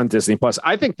might be on Disney Plus.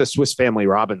 I think the Swiss Family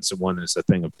Robinson one is a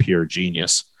thing of pure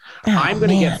genius. Oh, I'm going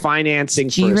to man. get financing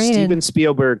for a G-rated. Steven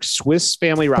Spielberg Swiss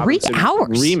Family 3 Robinson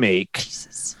hours. remake.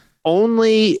 Jesus.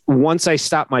 Only once I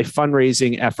stop my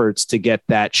fundraising efforts to get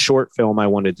that short film I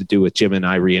wanted to do with Jim and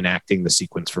I reenacting the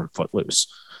sequence from Footloose.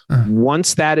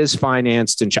 Once that is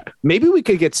financed and maybe we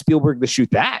could get Spielberg to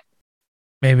shoot that.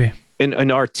 Maybe. And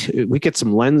we get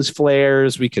some lens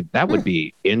flares. That would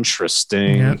be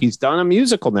interesting. Yeah. He's done a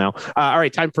musical now. All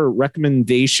right, time for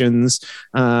recommendations.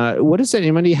 What is it?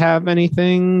 Anybody have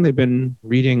anything they've been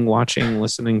reading, watching,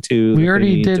 listening to? We that already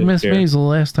they need did to Miss share? Maisel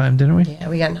last time, didn't we? Yeah,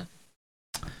 we got nothing.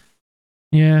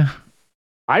 Yeah.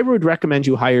 I would recommend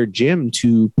you hire Jim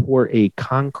to pour a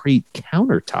concrete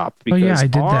countertop because Oh, yeah, I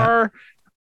did that. our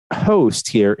host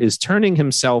here is turning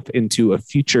himself into a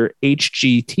future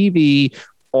HGTV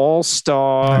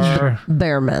all-star. Sure.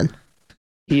 Bearman.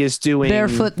 He is doing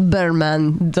Barefoot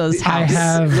Bearman does I house.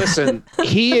 have Listen,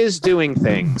 he is doing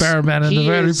things. Bearman and the He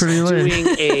Very is Pretty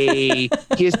Lady.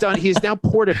 he has now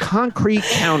poured a concrete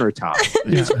countertop.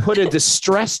 He's put a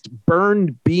distressed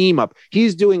burned beam up.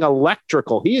 He's doing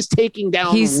electrical. He is taking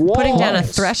down He's walls. putting down a I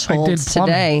threshold did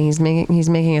plumbing. today. He's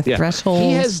making a Yeah. threshold.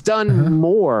 He has done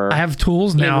more. I have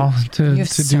tools now to you have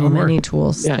do so many work.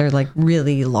 tools. Yeah. They're like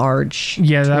really large.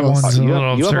 Yeah, that tools. one's a you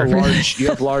little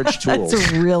have large tools.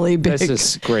 That's a really big. This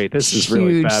is great. This is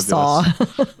really huge fabulous. saw.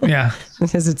 Yeah.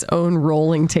 It has its own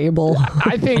rolling table.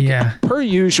 I think, Yeah. per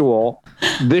usual,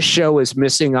 this show is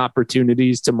missing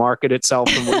opportunities to market itself,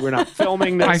 and we're not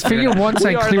filming this. I figure once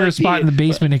We I are clear a like spot in the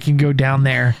basement, it can go down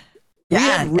there. We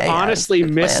have honestly it's a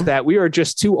good missed plan. that. We are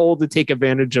just too old to take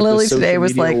advantage of Lily the social today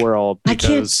was media like, world. I can't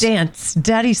because- dance.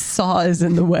 Daddy's saw is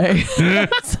in the way.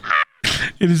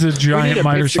 It is a We need giant a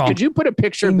miter picture. saw. Could you put a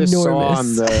picture of this saw on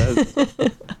Enormous.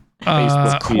 the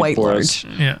Facebook feed Quite for us?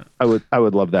 large. Yeah. I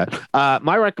would love that.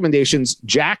 My recommendations: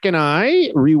 Jack and I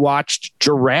rewatched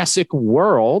Jurassic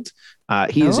World.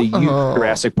 He is a huge Oh.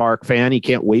 Jurassic Park fan. He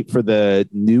can't wait for the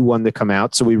new one to come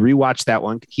out. So we rewatched that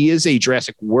one. He is a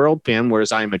Jurassic World fan,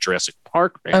 whereas I am a Jurassic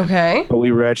Park fan. Okay. But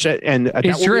we watched it, and that will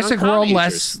Is be on Jurassic World Comedy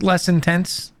less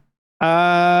intense?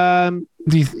 Juice.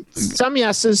 Do you, Some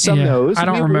yeses, some yeah, nos. I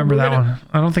don't We- remember we're that gonna- one.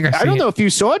 I don't think I see I don't it. know if you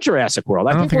saw Jurassic World.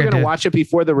 I I don't think we're think I going to did. watch it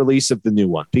before the release of the new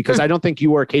one because I don't think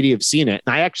you or Katie have seen it.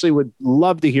 And I actually would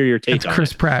love to hear your take It's on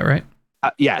Chris it. Pratt, right?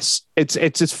 Yes, it's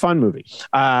a fun movie.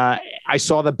 I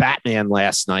saw the Batman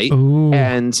last night, Ooh.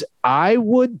 and I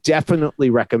would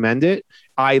definitely recommend it.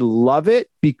 I love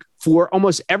it for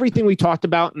almost everything we talked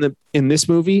about in this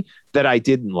movie that I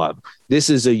didn't love. This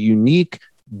is a unique,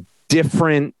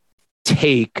 different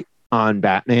take on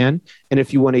Batman. And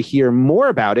if you want to hear more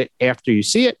about it after you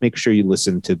see it, make sure you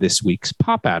listen to this week's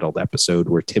Pop Addled episode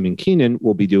where Tim and Keenan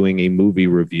will be doing a movie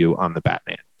review on the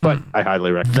Batman. But I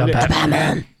highly recommend The it.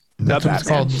 Batman. That's what it's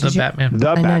called. The Batman. The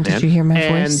I know. Batman. Did you hear my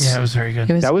And voice? Yeah, it was very good.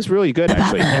 It was that was really good,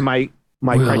 actually. And my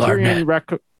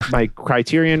Will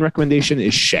Criterion recommendation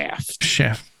is Shaft,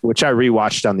 Chef. which I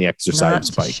rewatched on the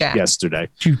exercise Not bike Shaft. yesterday.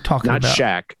 What you talking Not about?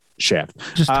 Shaft.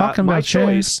 Just talking my about Chef.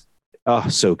 choice. Oh,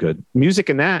 so good. Music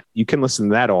in that. You can listen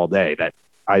to that all day. That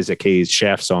Isaac Hayes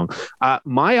Shaft song.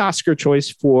 My Oscar choice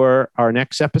for our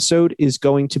next episode is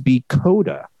going to be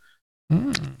Coda.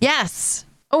 Yes.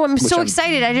 Oh, I'm so I'm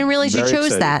excited. I didn't realize you very chose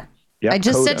excited. that. Yeah, I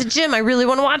just Coda. said to Jim, I really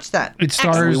want to watch that. It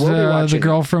stars We will be the watching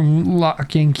girl from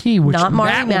Lock and Key, which Not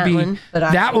Marty that will Matlin, but be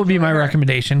I that will be enjoy my her.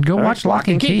 recommendation. Go All right, watch Lock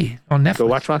and Key on Netflix. Go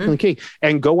watch Lock and Key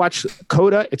and go watch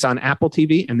Coda. It's on Apple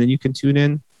TV, and then you can tune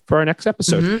in for our next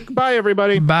episode. Goodbye,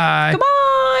 everybody. Bye.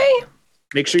 Goodbye.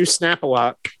 Make sure you snap a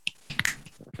lot.